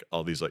see like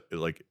all these like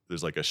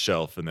there's like a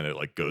shelf and then it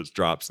like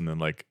drops and then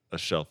like a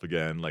shelf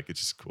again. Like it's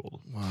just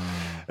cool. Wow.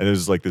 And it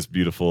was like this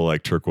beautiful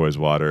like turquoise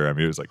water. I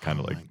mean, it was like kind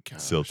of Oh like my gosh.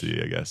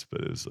 silty, I guess,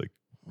 but it was like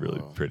really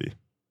Whoa. pretty.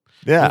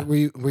 Yeah. Were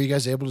you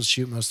guys able to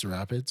shoot most of the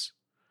rapids?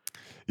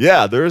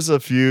 Yeah, there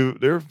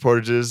were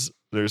portages.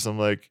 There's some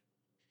like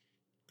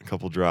a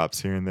couple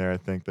drops here and there, I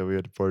think, that we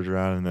had to portage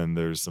around. And then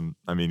there's some,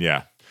 I mean,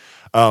 yeah.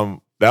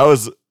 That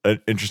was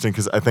interesting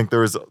because I think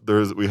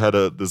we had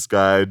this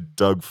guy,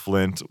 Doug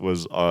Flint,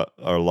 was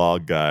our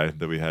log guy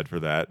that we had for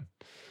that,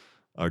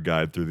 our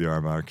guide through the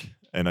Armark.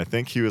 And I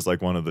think he was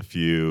like one of the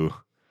few,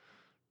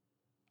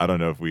 I don't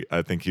know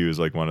I think he was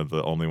like one of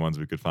the only ones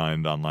we could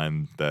find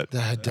online that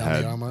had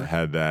done the Armark?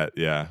 had that,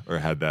 yeah, or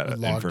had that Or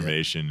logged it.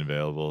 information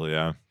available,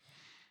 yeah.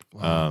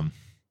 Wow.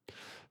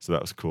 So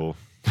that was cool.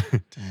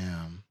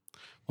 Damn.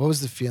 What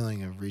was the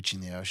feeling of reaching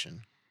the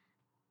ocean?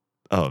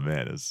 Oh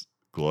man, it's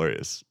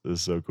glorious.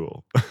 It's so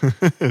cool.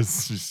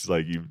 It's just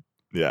like you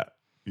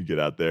get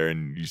out there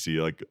and you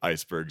see like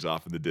icebergs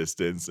off in the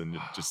distance and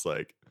just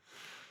like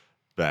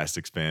vast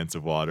expanse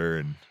of water,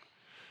 and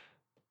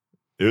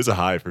it was a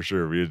high for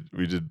sure. We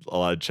did a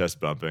lot of chest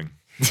bumping.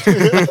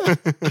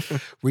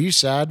 Were you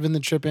sad when the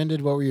trip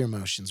ended? What were your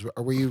emotions?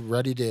 Were you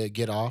ready to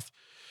get off?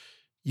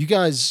 You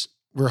guys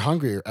were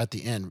hungrier at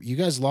the end. You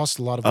guys lost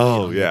a lot of weight.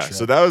 Oh on your yeah. trip.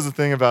 So that was the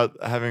thing about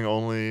having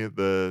only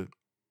the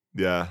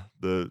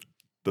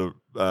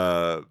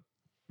no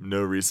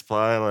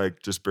resupply,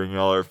 like just bringing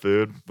all our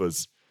food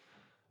was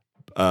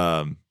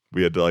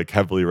we had to like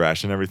heavily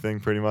ration everything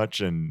pretty much,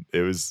 and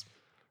it was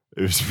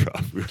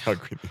rough. We were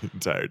hungry the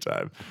entire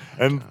time.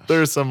 And gosh.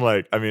 there's some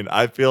like, I mean,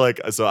 I feel like,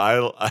 so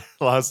I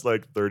lost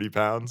like 30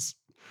 pounds.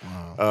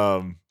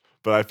 Wow.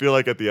 But I feel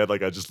like at the end,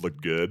 like I just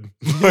looked good.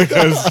 Like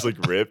I was just like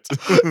ripped.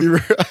 You're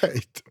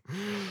right.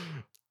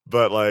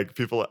 But like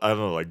people, I don't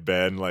know, like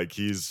Ben, like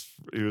he was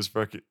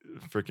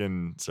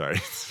freaking sorry,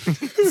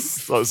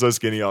 so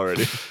skinny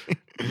already.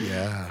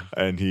 Yeah.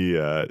 And he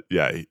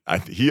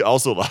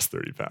also lost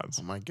 30 pounds.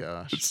 Oh my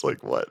gosh. It's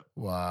like what?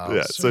 Wow.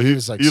 Yeah. So he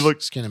was like he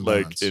looked skin and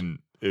like bones.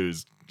 it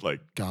was like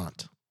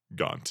Gaunt.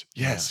 gaunt.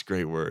 Yes,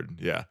 great word.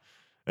 Yeah.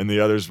 And the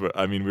others were,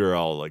 I mean, we were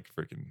all like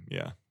freaking,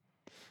 yeah.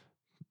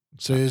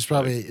 So it's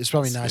probably nice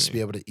to skinny.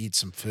 be able to eat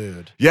some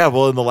food. Yeah,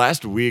 well, in the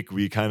last week,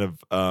 we kind of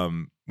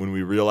when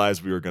we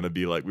realized we were going to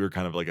be like, we were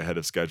kind of like ahead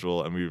of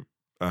schedule, and we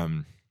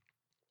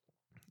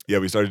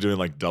started doing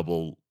like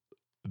double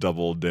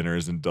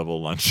dinners and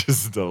double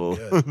lunches, double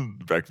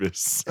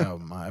breakfasts. Oh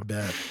my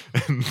bad.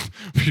 And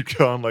we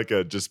go on like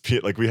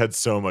like we had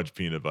so much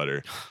peanut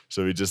butter,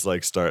 so we just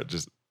like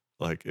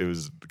it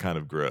was kind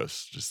of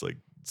gross, just like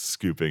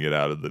scooping it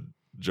out of the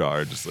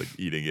jar, just like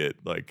eating it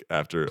like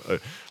after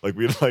like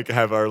we'd like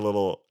have our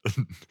little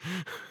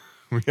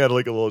we had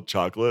like a little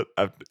chocolate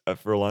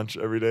for lunch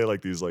every day,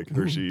 like these like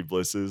Hershey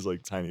Blisses,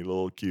 like tiny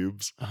little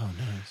cubes. Oh,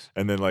 nice.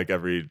 And then like I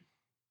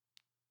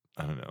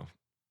don't know,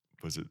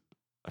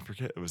 I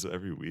forget, was it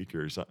every week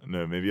or something?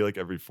 No, maybe like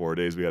every 4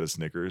 days we had a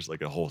Snickers,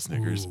 like a whole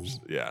Snickers. Ooh.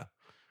 Yeah.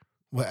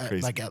 What,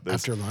 Crazy. like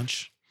after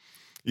lunch?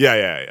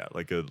 Yeah.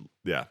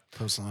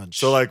 Post lunch.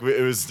 So like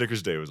it was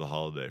Snickers Day was a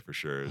holiday for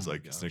sure. It was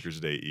like gosh. Snickers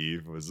Day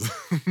Eve was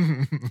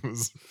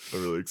was a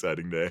really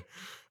exciting day.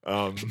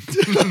 And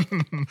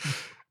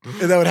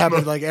that would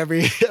happen like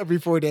every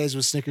 4 days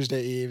was Snickers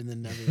Day Eve, and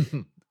then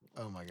every.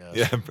 Oh my gosh.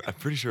 Yeah, I'm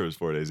pretty sure it was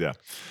 4 days.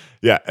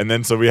 Yeah. And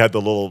then so we had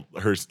the little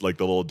like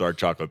the little dark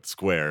chocolate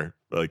square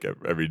like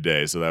every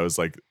day. So that was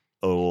like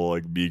a little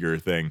like meager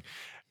thing.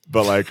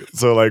 But like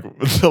so like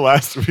the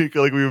last week,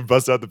 like we would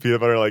bust out the peanut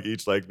butter, like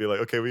each like be like,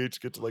 okay, we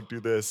each get to like do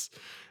this,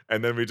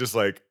 and then we just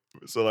like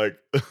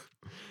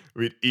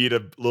we'd eat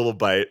a little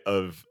bite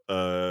of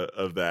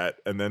that,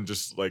 and then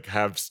just like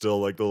have still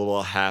like the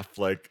little half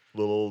like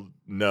little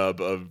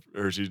nub of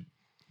Hershey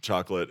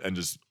chocolate, and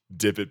just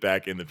dip it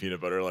back in the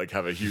peanut butter, like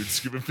have a huge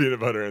scoop of peanut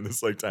butter and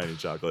this like tiny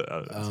chocolate.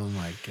 Oh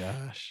my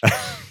gosh.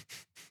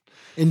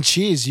 And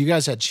cheese. You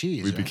guys had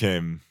cheese. We right?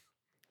 became,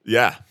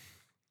 yeah,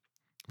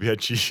 we had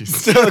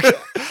cheese. Okay.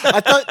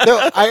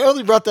 I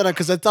only brought that up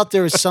because I thought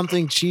there was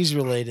something cheese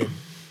related.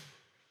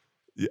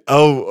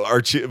 Oh,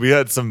 we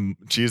had some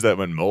cheese that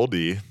went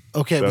moldy.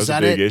 Okay, was a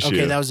that big it? issue.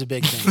 Okay, that was a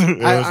big thing.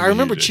 It wasn't I a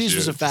remember huge cheese issue.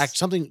 was a It's fact.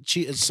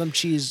 just- Some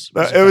cheese.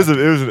 There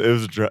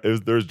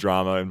was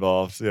drama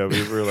involved. Yeah,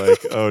 we were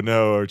like, oh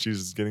no, our cheese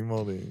is getting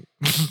moldy.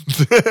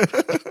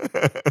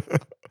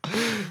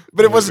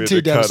 But it wasn't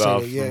We too had to cut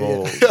off devastating. the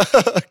mold.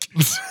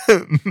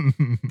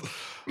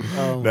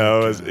 Oh No,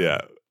 my it was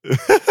God.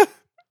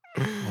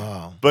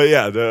 Wow. But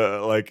yeah,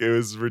 it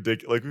was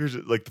ridiculous. Like we were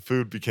just, like the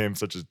food became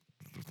such a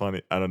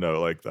funny. I don't know.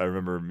 Like I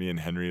remember me and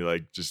Henry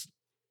like just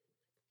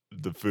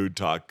the food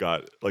talk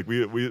got like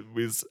we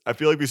I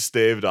feel like we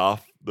staved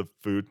off the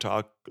food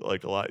talk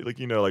like a lot. Like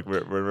like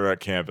we're at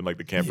camp and like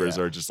the campers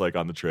Yeah. are just like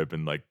on the trip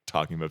and like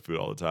talking about food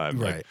all the time.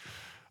 Right. Like,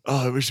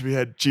 oh, I wish we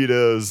had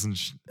Cheetos and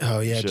Oh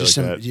yeah, shit just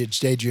like some that. you're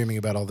daydreaming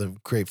about all the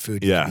great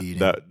food you Yeah, could be eating.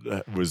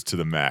 that was to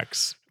the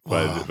max.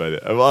 Wow.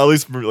 Well, at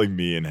least for like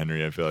me and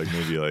Henry, I feel like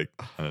maybe like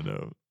I don't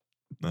know,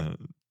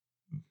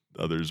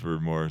 others were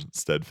more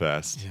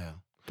steadfast. Yeah.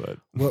 But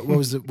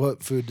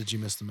What food did you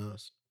miss the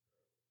most?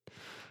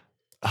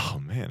 oh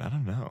man, I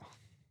don't know.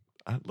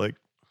 I'm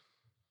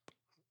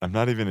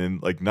not even in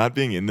like not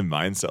being in the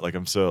mindset. Like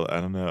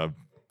I don't know.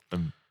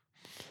 I'm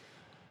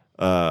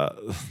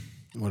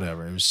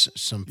Whatever. It was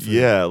some food.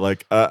 yeah,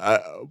 like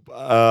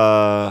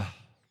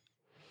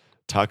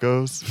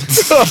tacos.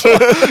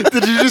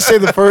 Did you just say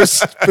the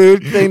first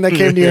food thing that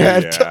came to your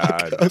head? Yeah,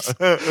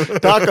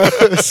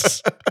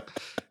 Tacos.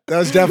 That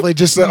was definitely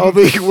just the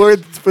only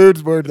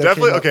food word that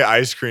definitely came up. okay.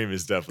 Ice cream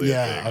is definitely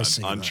Yeah, a I was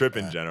thing thinking on about trip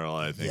in that. general.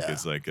 I think Yeah.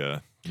 it's like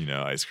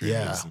ice cream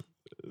Yeah. is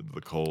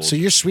the cold. So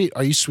you're sweet.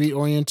 Are you sweet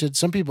oriented?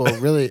 Some people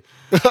really,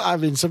 I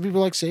mean, some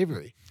people like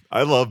savory.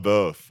 I love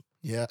both,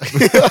 Yeah.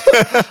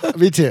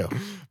 Me too.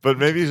 but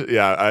maybe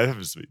I have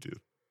a sweet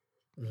tooth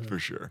Mhm. for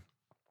sure.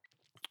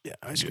 Yeah.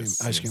 Ice cream.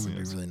 Yes, Ice cream yes, would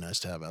yes. be really nice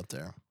to have out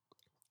there.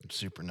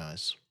 Super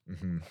nice.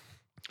 Mm-hmm.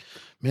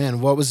 Man,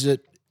 what was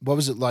it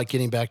like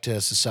getting back to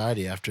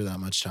society after that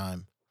much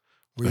time?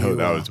 Were Oh, you,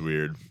 that was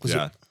weird. was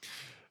Yeah,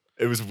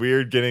 it was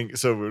weird getting.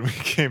 So when we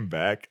came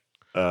back,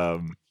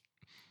 it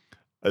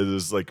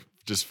was like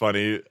just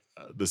funny.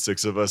 The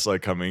six of us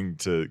like coming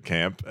to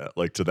camp,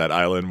 like to that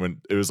island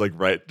when it was like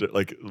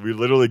like we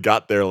literally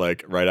got there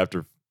like right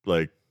after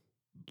like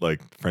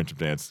friendship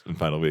dance and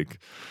final week.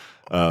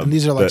 and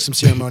these are like that- some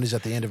ceremonies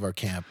at the end of our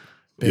camp.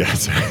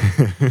 Yes.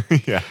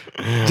 yeah.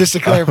 Just to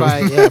clarify,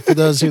 yeah, for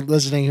those who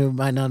listening who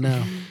might not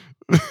know.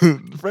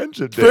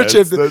 Friendship dance.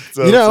 Friendship, That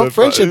sounds you know, so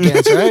friendship fun.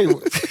 dance, right?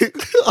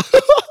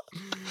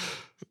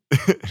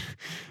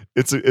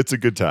 It's a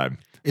good time.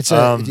 It's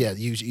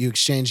you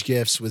exchange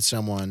gifts with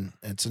someone.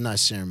 It's a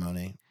nice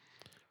ceremony.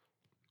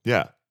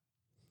 Yeah.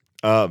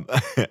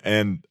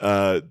 And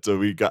so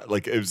we got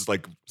like it was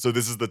like so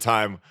this is the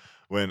time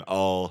when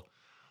all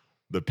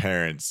the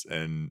parents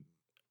and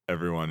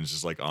everyone is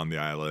just like on the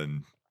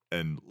island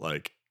and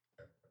like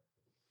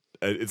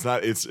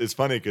it's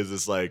funny because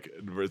it's like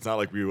it's not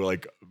like we were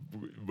like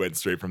went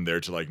straight from there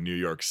to like New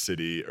York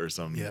City or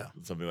something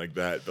like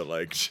that, but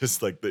like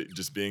just like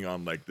just being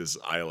on like this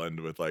island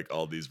with like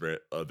all these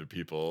other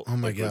people. Oh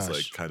my like, gosh, was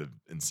like kind of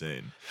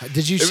insane.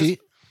 Did you see?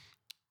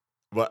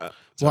 What?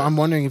 Well, I'm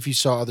wondering if you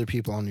saw other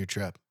people on your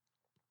trip.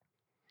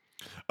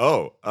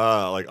 Oh,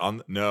 like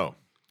on no,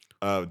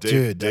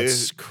 dude,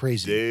 that's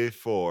crazy. Day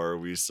 4,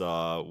 we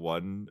saw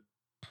one.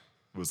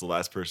 Was the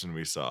last person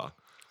we saw.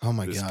 Oh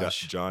my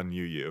gosh, John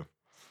Yu.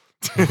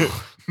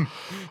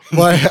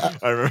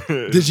 What? I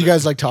remember. Did you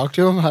guys like talk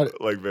to him?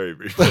 Like very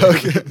briefly.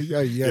 Okay.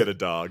 Yeah, He had a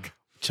dog.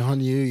 John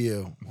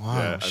Yu. Wow.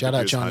 Yeah, shout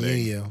out John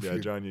Yu. Yeah,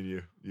 John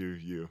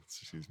Yu.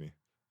 Excuse me.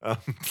 That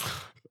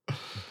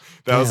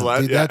Damn, was the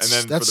last. Dude, yeah, that's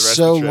and then that's for the rest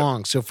so of the trip,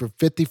 long. So for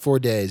 54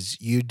 days,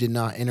 you did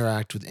not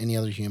interact with any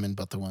other human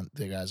but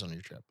the guys on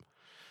your trip.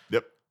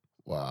 Yep.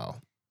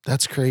 Wow,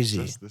 that's crazy.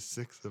 Just the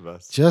 6 of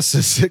us. Just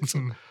the 6.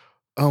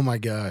 Oh my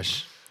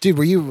gosh, dude,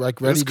 were you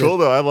like ready? It's cool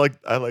though. I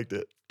liked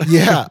it.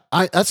 Yeah,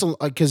 that's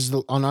because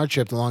on our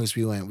trip, the longest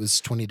we went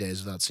was 20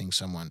 days without seeing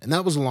someone, and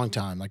that was a long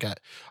time. Like I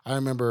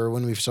remember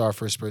when we saw our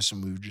first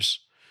person, we were just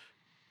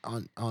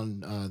on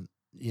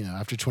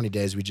after 20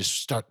 days, we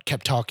just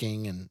kept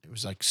talking, and it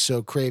was like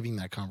so craving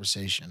that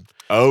conversation.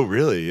 Oh,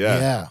 really?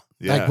 Yeah.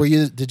 Like,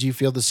 did you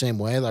feel the same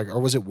way? Like, or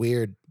was it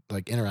weird,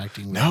 like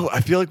interacting with No,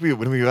 I feel like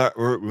when we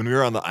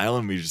were on the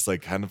island, we just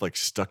like kind of like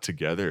stuck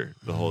together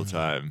the whole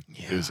time.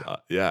 Yeah. It was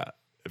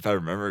if I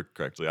remember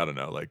correctly, I don't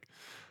know, like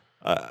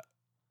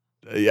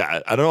yeah,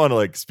 I don't want to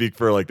like speak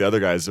for like the other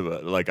guys,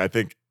 but like I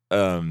think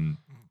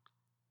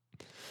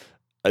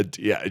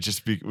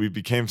we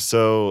became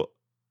so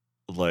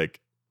like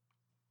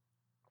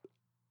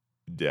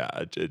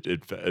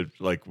it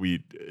like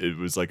it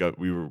was like I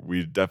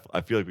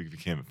feel like we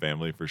became a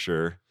family for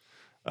sure.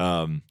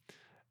 And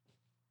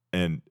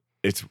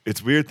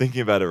it's weird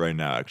thinking about it right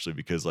now, actually,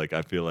 because like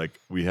I feel like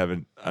I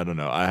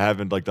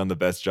haven't like done the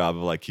best job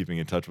of like keeping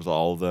in touch with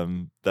all of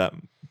them that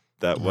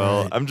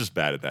well. Right. I'm just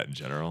bad at that in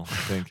general, I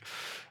think.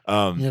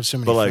 You have so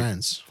many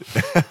friends.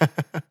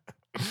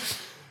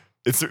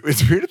 It's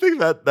weird to think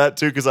about that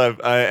too, because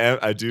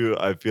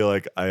I feel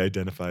like I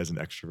identify as an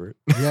extrovert.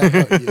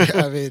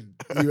 Yeah, I mean,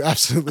 you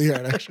absolutely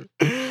are an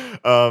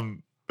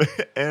extrovert.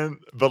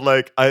 But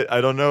like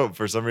I don't know,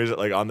 for some reason,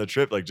 like on the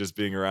trip, like just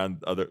being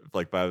around other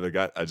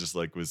guys, I just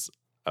like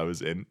I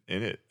was in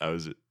it.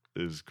 It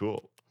was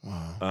cool.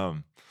 Wow.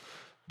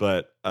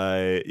 But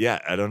I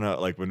don't know,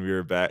 like when we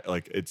were back,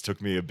 like it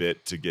took me a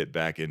bit to get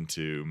back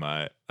into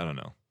my, I don't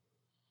know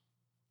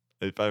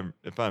if I'm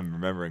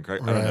remembering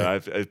correct. Right. I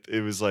don't know. It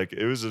was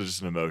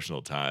just an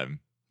emotional time.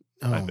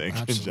 I think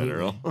absolutely. in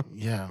general.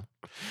 Yeah.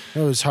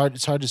 No, it's hard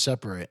to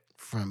separate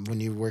from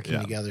when you're working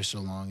Yeah. together so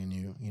long and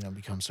you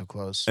become so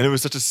close. And it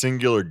was such a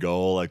singular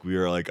goal. Like we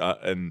were like,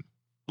 and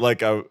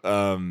like I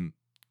think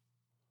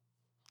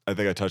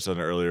I touched on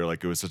it earlier.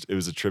 Like it was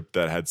a trip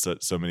that had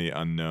so many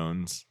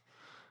unknowns,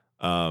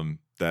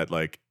 that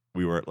like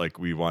we weren't like,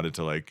 we wanted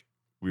to like,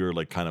 we were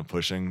like kind of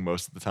pushing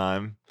most of the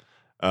time.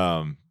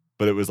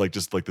 But it was like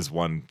just like this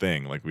one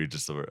thing. Like we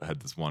just had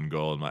this one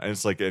goal in mind. And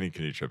it's like any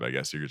canoe trip, I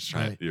guess. You're just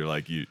trying. Right. You're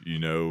like you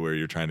know where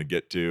you're trying to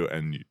get to,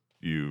 and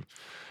you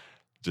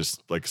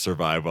just like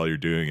survive while you're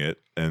doing it.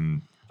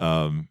 And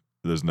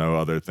there's no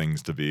other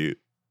things to be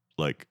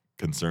like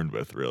concerned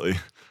with, really.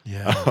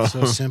 Yeah,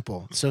 so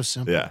simple, so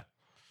simple. Yeah,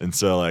 and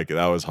so like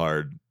that was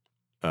hard,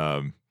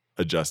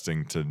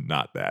 adjusting to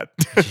not that.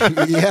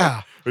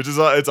 Yeah, which is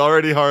it's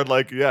already hard.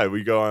 Like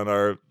we go on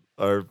our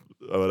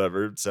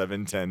whatever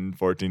 7, 10,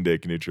 14 day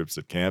canoe trips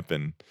at camp,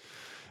 and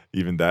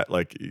even that,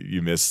 like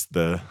you miss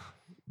the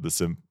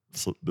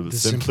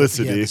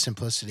simplicity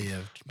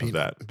of being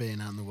out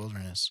in the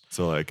wilderness.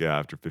 So like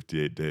after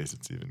 58 days,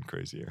 it's even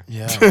crazier.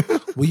 Yeah.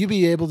 Will you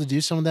be able to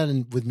do some of that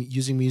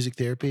using music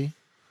therapy?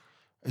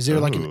 Is there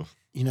like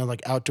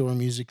like outdoor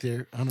music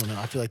there? I don't know.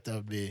 I feel like that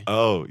would be.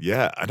 Oh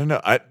yeah, I don't know.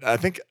 I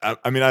think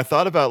I mean I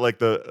thought about like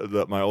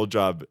my old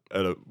job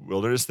at a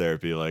wilderness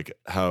therapy, like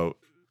how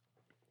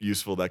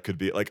useful that could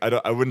be. Like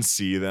I wouldn't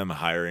see them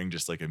hiring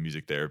just like a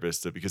music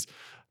therapist, because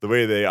the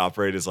way they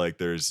operate is like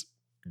there's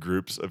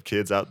groups of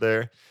kids out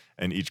there,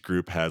 and each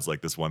group has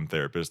like this one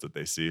therapist that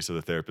they see. So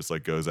the therapist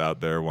like goes out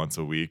there once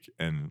a week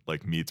and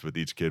like meets with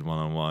each kid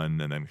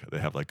one-on-one, and then they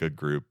have like a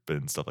group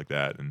and stuff like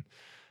that. And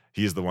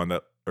he's the one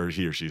that, or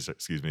he or she,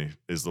 excuse me,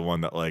 is the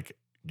one that like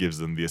gives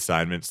them the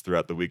assignments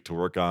throughout the week to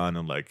work on,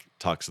 and like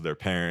talks to their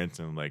parents,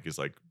 and like is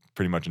like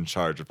pretty much in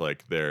charge of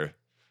like their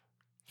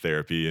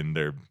therapy and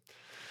their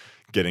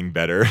getting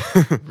better.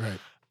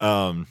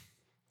 Right.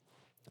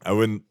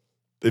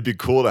 It'd be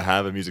cool to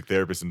have a music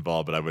therapist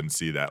involved, but I wouldn't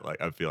see that.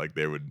 Like, I feel like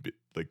they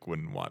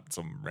wouldn't want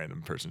some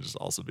random person just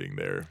also being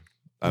there.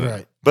 I don't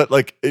know. But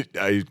like,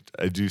 I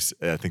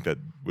think that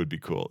would be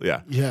cool.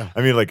 Yeah. Yeah.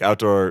 I mean, like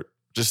outdoor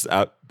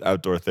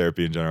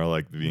therapy in general,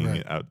 like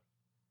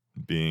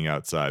being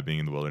outside, being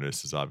in the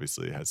wilderness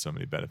has so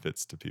many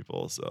benefits to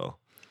people. So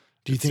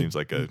Do you think seems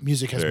like a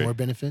music has very- more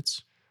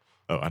benefits?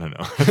 Oh, I don't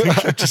know.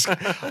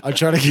 I'm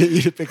trying to get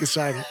you to pick a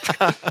side.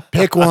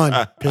 Pick one.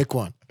 Pick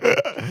one.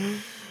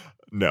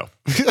 No.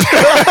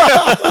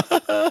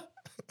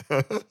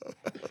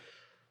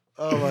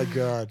 Oh my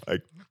God.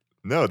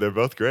 No, they're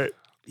both great.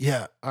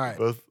 Yeah. All right.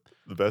 Both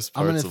the best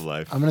I'm parts gonna of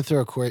life. I'm gonna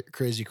throw a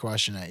crazy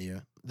question at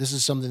you. This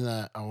is something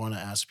that I want to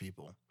ask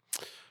people.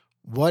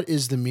 What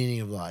is the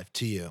meaning of life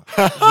to you?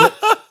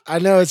 I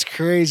know it's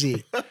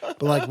crazy,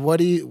 but like, what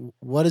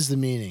is the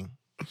meaning?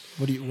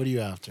 What are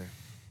you after?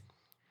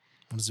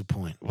 What is the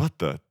point? What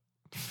the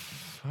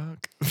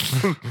fuck?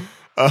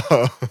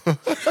 Oh.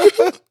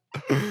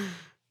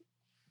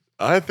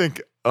 I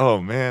think. Oh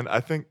man, I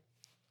think.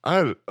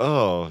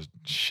 Oh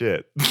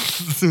shit.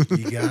 There's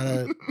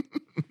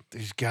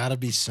gotta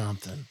be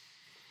something.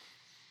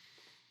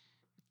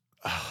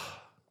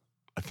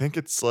 I think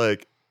it's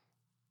like,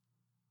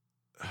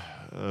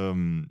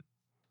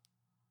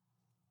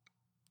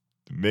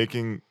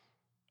 making,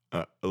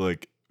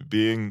 like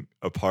being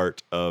a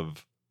part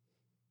of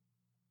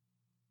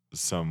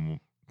something.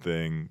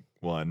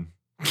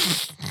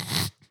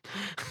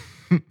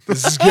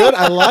 This is good.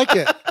 I like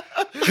it.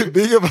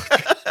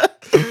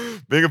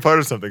 Being a part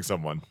of something,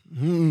 someone.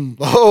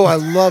 Oh, I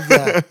love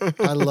that.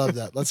 I love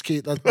that. Let's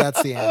keep.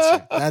 That's the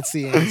answer. That's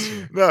the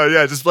answer. No,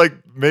 yeah, just like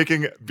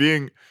making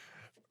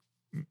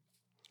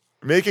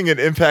an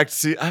impact.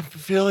 See, I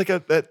feel like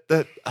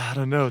that I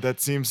don't know.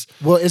 That seems.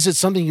 Well, is it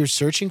something you're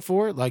searching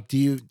for? Like, do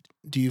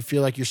you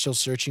feel like you're still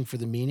searching for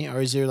the meaning, or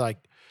is there like,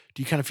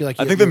 do you kind of feel like?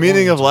 I think the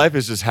meaning of life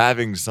is just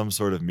having some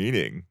sort of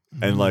meaning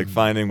and like Mm.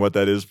 finding what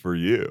that is for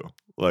you.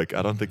 Like,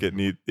 I don't think it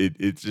need it.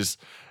 It's just.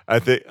 I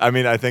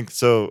think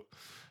so.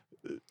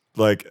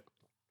 Like,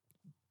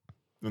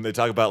 when they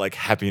talk about like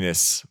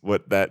happiness,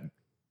 what that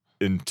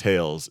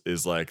entails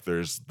is like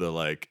there's the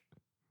like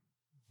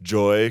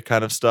joy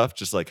kind of stuff,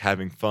 just like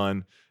having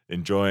fun,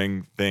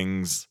 enjoying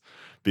things,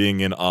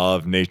 being in awe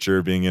of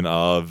nature, being in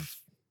awe of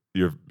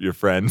your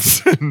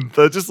friends,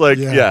 so just like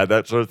Yeah.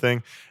 that sort of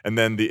thing. And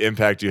then the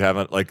impact you have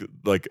on like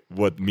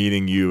what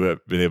meaning you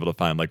have been able to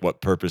find, like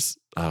what purpose.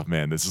 Oh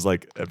man, this is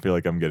like, I feel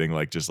like I'm getting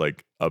like just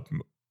like up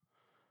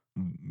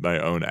my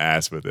own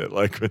ass with it,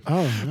 like with,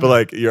 Oh, no. but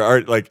like your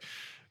art, like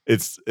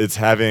it's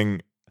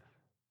having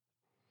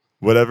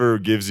whatever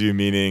gives you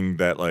meaning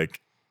that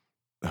like,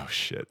 oh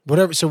shit,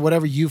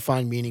 whatever you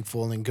find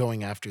meaningful, and then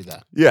going after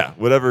that. yeah,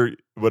 whatever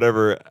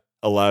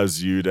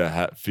allows you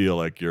to feel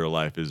like your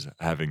life is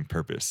having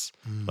purpose,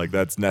 like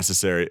that's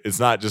necessary. It's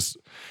not just,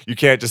 you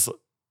can't just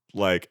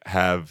like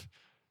have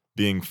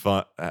being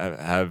fun,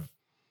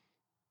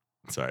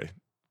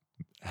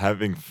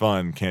 having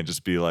fun can't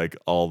just be like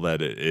all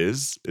that it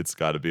is. It's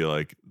got to be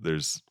like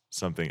there's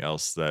something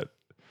else that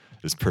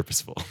is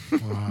purposeful.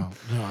 Wow.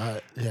 No,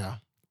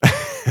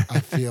 I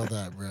feel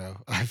that, bro.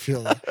 I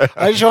feel that.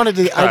 I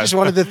just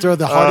wanted to throw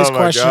the hardest Oh my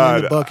question in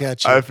the God. book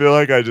at you. I feel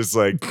like I just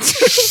like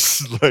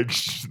like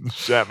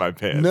shat my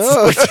pants.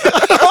 No.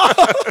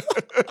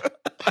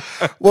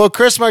 Well,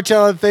 Chris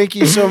Martella, thank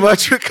you so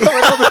much for coming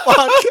on the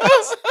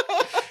podcast.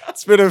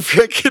 It's been a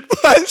freaking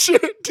pleasure,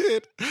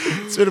 dude.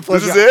 It's been a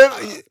pleasure. This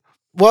is it?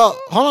 Well,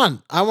 hold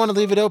on. I want to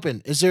leave it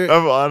open. Is there?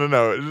 I don't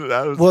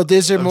know. Well,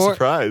 is there I'm more?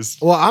 surprised.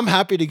 Well, I'm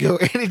happy to go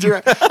any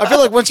direction. I feel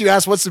like once you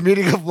ask what's the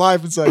meaning of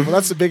life, it's like, well,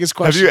 that's the biggest Have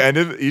question. you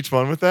ended each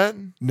one with that?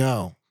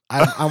 No,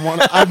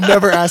 I've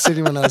never asked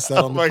anyone else that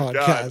Oh on the my God,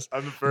 podcast.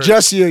 I'm the first.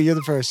 Just you. You're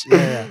the first.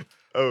 Yeah.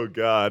 Oh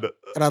God.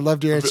 And I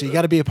loved your answer. You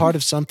got to be a part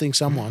of something,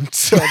 someone.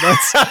 So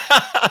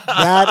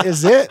that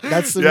is it.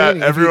 That's the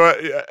meaning. Everyone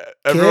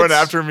kids?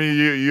 after me,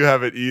 you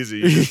have it easy.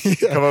 You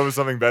just Yeah. come up with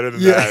something better than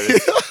Yeah.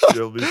 that.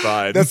 You'll be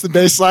fine. That's the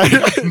baseline.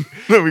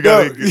 we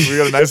got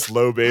a nice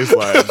low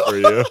baseline for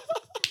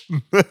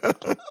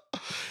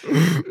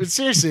you.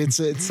 Seriously,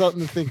 it's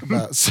something to think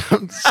about.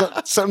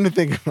 Something to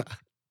think about.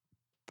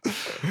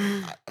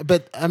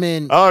 But I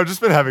mean, Oh, I've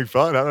just been having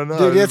fun. I don't know.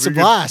 dude, it's a We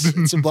could- blast.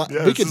 It's a blast. Yeah,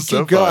 We this can is keep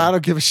so going. fun. I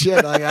don't give a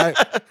shit. Like,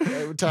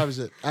 what time is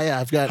it?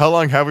 I've got. How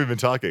long have we been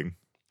talking?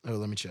 Oh,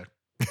 let me check.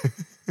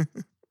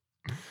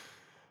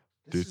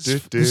 Do, This do,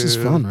 this is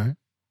do. fun, right?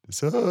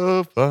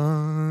 So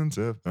fun,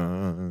 so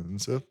fun,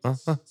 so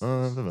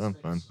fun,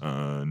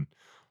 fun.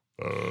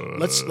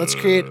 Let's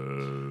create.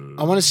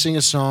 I want to sing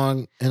a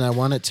song, and I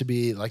want it to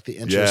be like the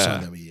intro Yeah.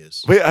 song that we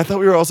use. Wait, I thought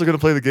we were also going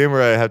to play the game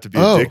where I have to be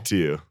Oh. a dick to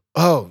you.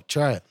 Oh,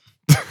 try it,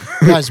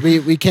 guys.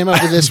 We came up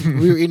with this.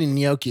 We were eating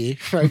gnocchi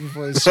right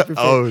before the super.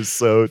 Oh,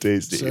 so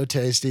tasty. So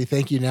tasty.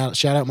 Thank you. Now,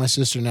 shout out my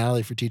sister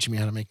Natalie for teaching me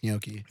how to make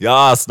gnocchi.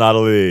 Yas,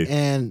 Natalie.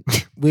 And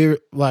we were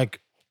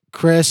like,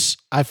 Chris,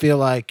 I feel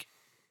like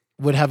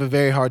would have a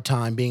very hard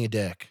time being a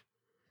dick,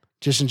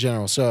 just in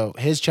general. So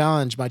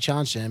my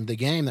challenge to him, the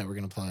game that we're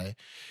gonna play,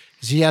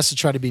 is he has to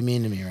try to be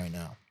mean to me right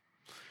now.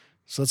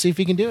 So let's see if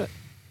he can do it.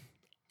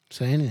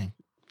 Say anything.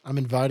 I'm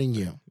inviting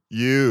you.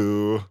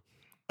 You.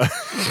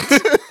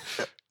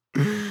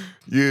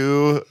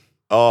 You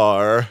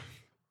are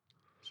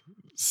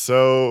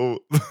so.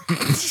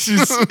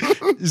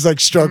 He's like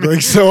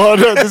struggling so hard.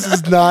 This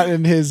is not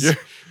in his You're-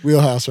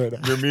 wheelhouse right now.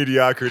 Your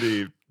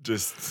mediocrity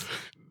just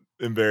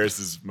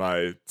embarrasses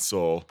my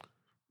soul.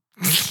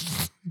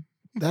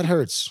 That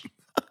hurts.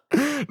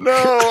 No,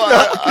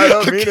 I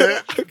don't mean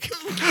it.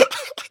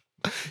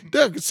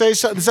 Doug, say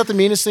something. Is that the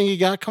meanest thing you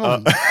got? Come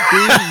on.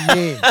 Be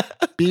mean.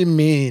 Be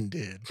mean,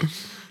 dude.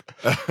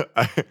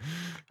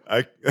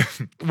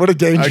 What a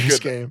dangerous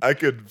game. I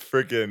could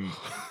freaking.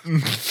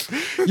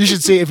 You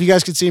should see, if you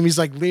guys could see him, he's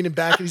like leaning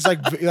back and he's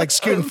like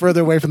scooting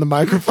further away from the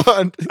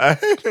microphone. I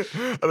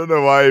don't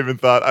know why I even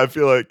thought. I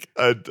feel like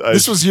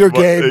this was your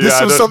game. This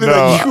was something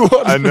that you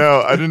wanted. I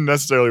know. I didn't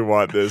necessarily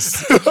want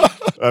this.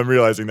 I'm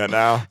realizing that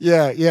now.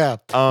 Yeah.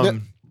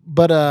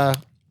 But I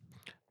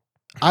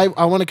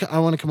want to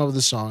come up with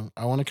a song.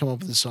 I want to come up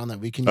with a song that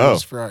we can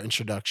use for our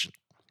introduction.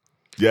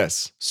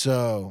 Yes.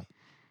 So,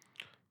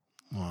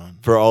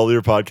 for all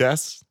your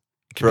podcasts,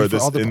 for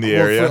this in the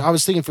area. I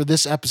was thinking for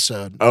this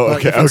episode. Oh,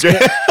 okay.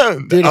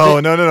 Dude,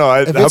 no.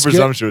 How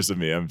presumptuous of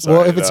me. I'm sorry.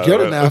 Well, if it's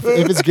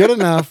good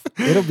enough,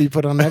 it'll be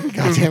put on every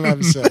goddamn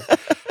episode.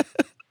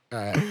 All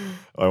right.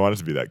 Oh, I want it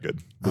to be that good.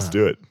 Let's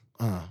do it.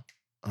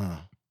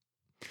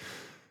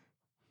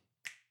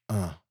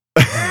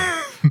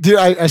 Dude,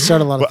 I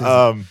start a lot of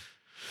things.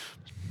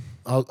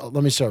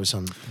 Let me start with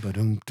something.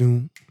 Ba-doom,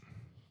 doom.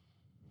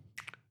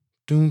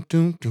 Doom,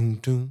 doom, doom,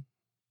 doom.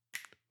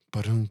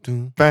 Ba-doom,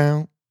 doom.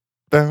 Bow,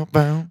 bow,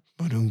 bow.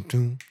 Ba-doom,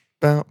 doom.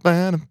 Bow,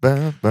 bow,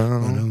 bow, bow.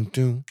 Ba-doom,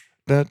 doom.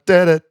 Da,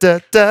 da, da, da,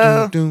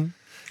 da. Doom,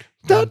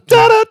 Da,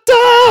 da, da,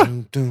 da.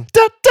 doom, doom.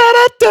 Da, da,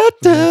 da,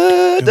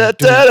 da, da,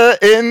 da, da,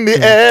 in the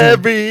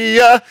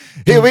area.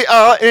 Here we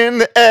are in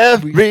the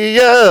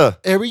area.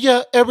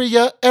 Area.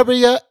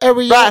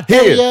 Right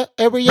here.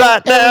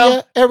 Right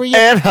now. Area.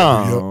 And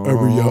home.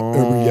 Area.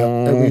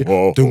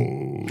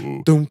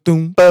 Doom, doom,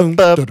 doom, doom,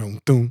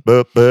 doom,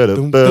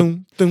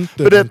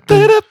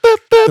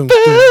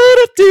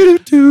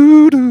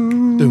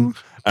 doom.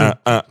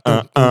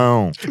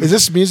 Is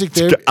this music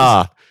therapy?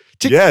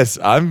 Yes,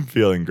 I'm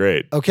feeling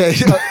great. Okay.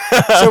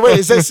 So wait,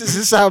 is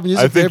this how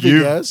music therapy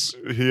goes?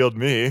 Healed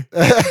me.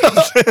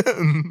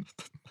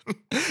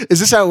 Is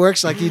this how it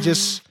works? Like you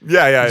just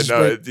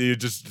no.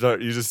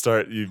 You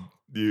start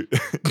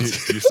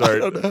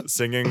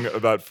singing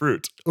about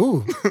fruit.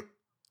 Ooh.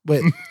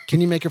 Wait,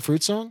 can you make a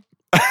fruit song?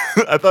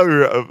 I thought we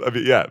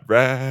were,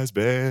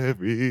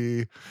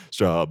 raspberry,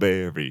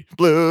 strawberry,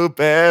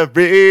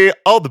 blueberry,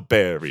 all the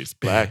berries,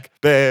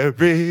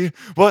 blackberry.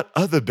 What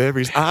other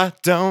berries? I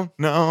don't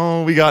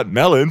know. We got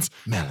melons,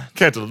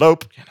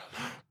 cantaloupe,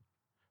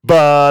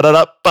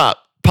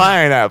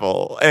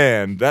 pineapple,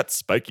 and that's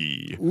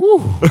spiky.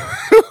 Ooh.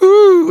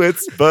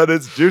 But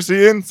it's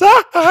juicy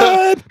inside.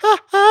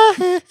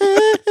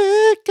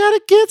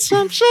 Gotta get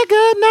some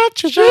sugar,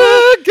 nitrogen.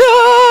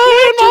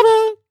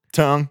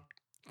 Tongue.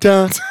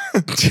 I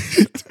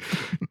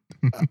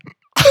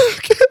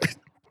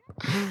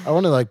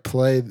want to like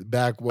play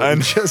back what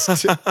we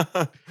just did,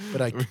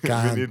 but I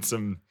can't. We need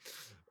some,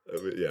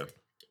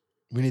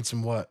 We need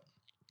some what?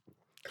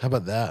 How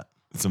about that?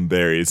 Some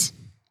berries.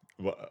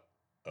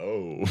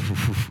 Oh.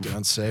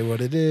 Don't say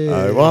what it is.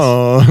 I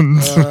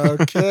won't.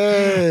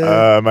 Okay.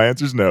 My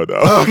answer's no,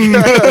 though.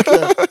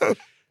 Okay.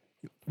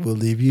 We'll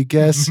leave you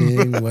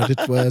guessing what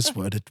it was,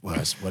 what it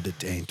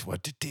ain't,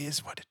 what it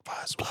is, what it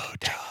was,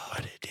 what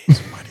it is,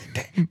 what it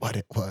ain't, what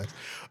it was.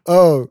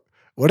 Oh,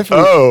 what if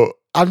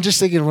I'm just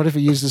thinking, what if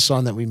we use the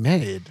song that we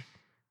made?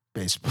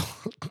 Baseball.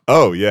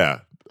 Oh,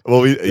 yeah.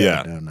 Well,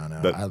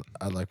 No.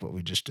 I like what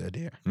we just did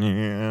here.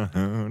 Yeah.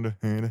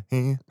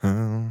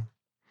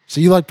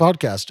 So you like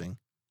podcasting?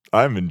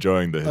 I'm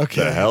enjoying the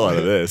hell out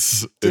of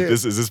this.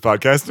 Is this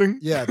podcasting?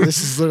 Yeah,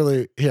 this is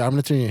literally here. I'm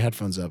gonna turn your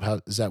headphones up. How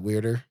is that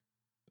weirder?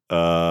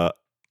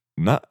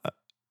 Not.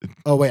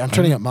 Oh wait, I'm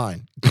turning up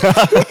mine.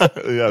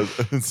 Yeah,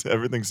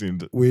 everything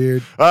seemed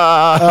weird.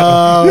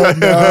 No.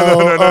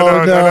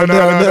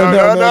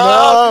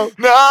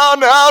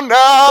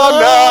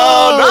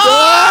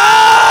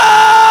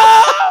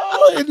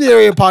 In the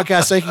Area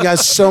Podcast, thank you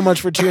guys so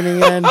much for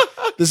tuning in.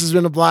 This has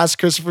been a blast.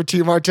 Christopher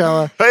T.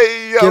 Martella.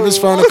 Hey, yo. Give his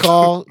phone a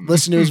call.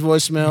 Listen to his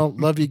voicemail.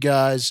 Love you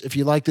guys. If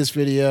you like this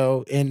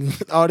video in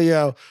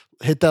audio,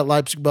 hit that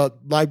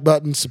like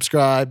button,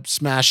 subscribe,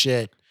 smash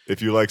it.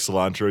 If you like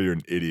cilantro, you're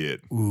an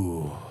idiot.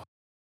 Ooh.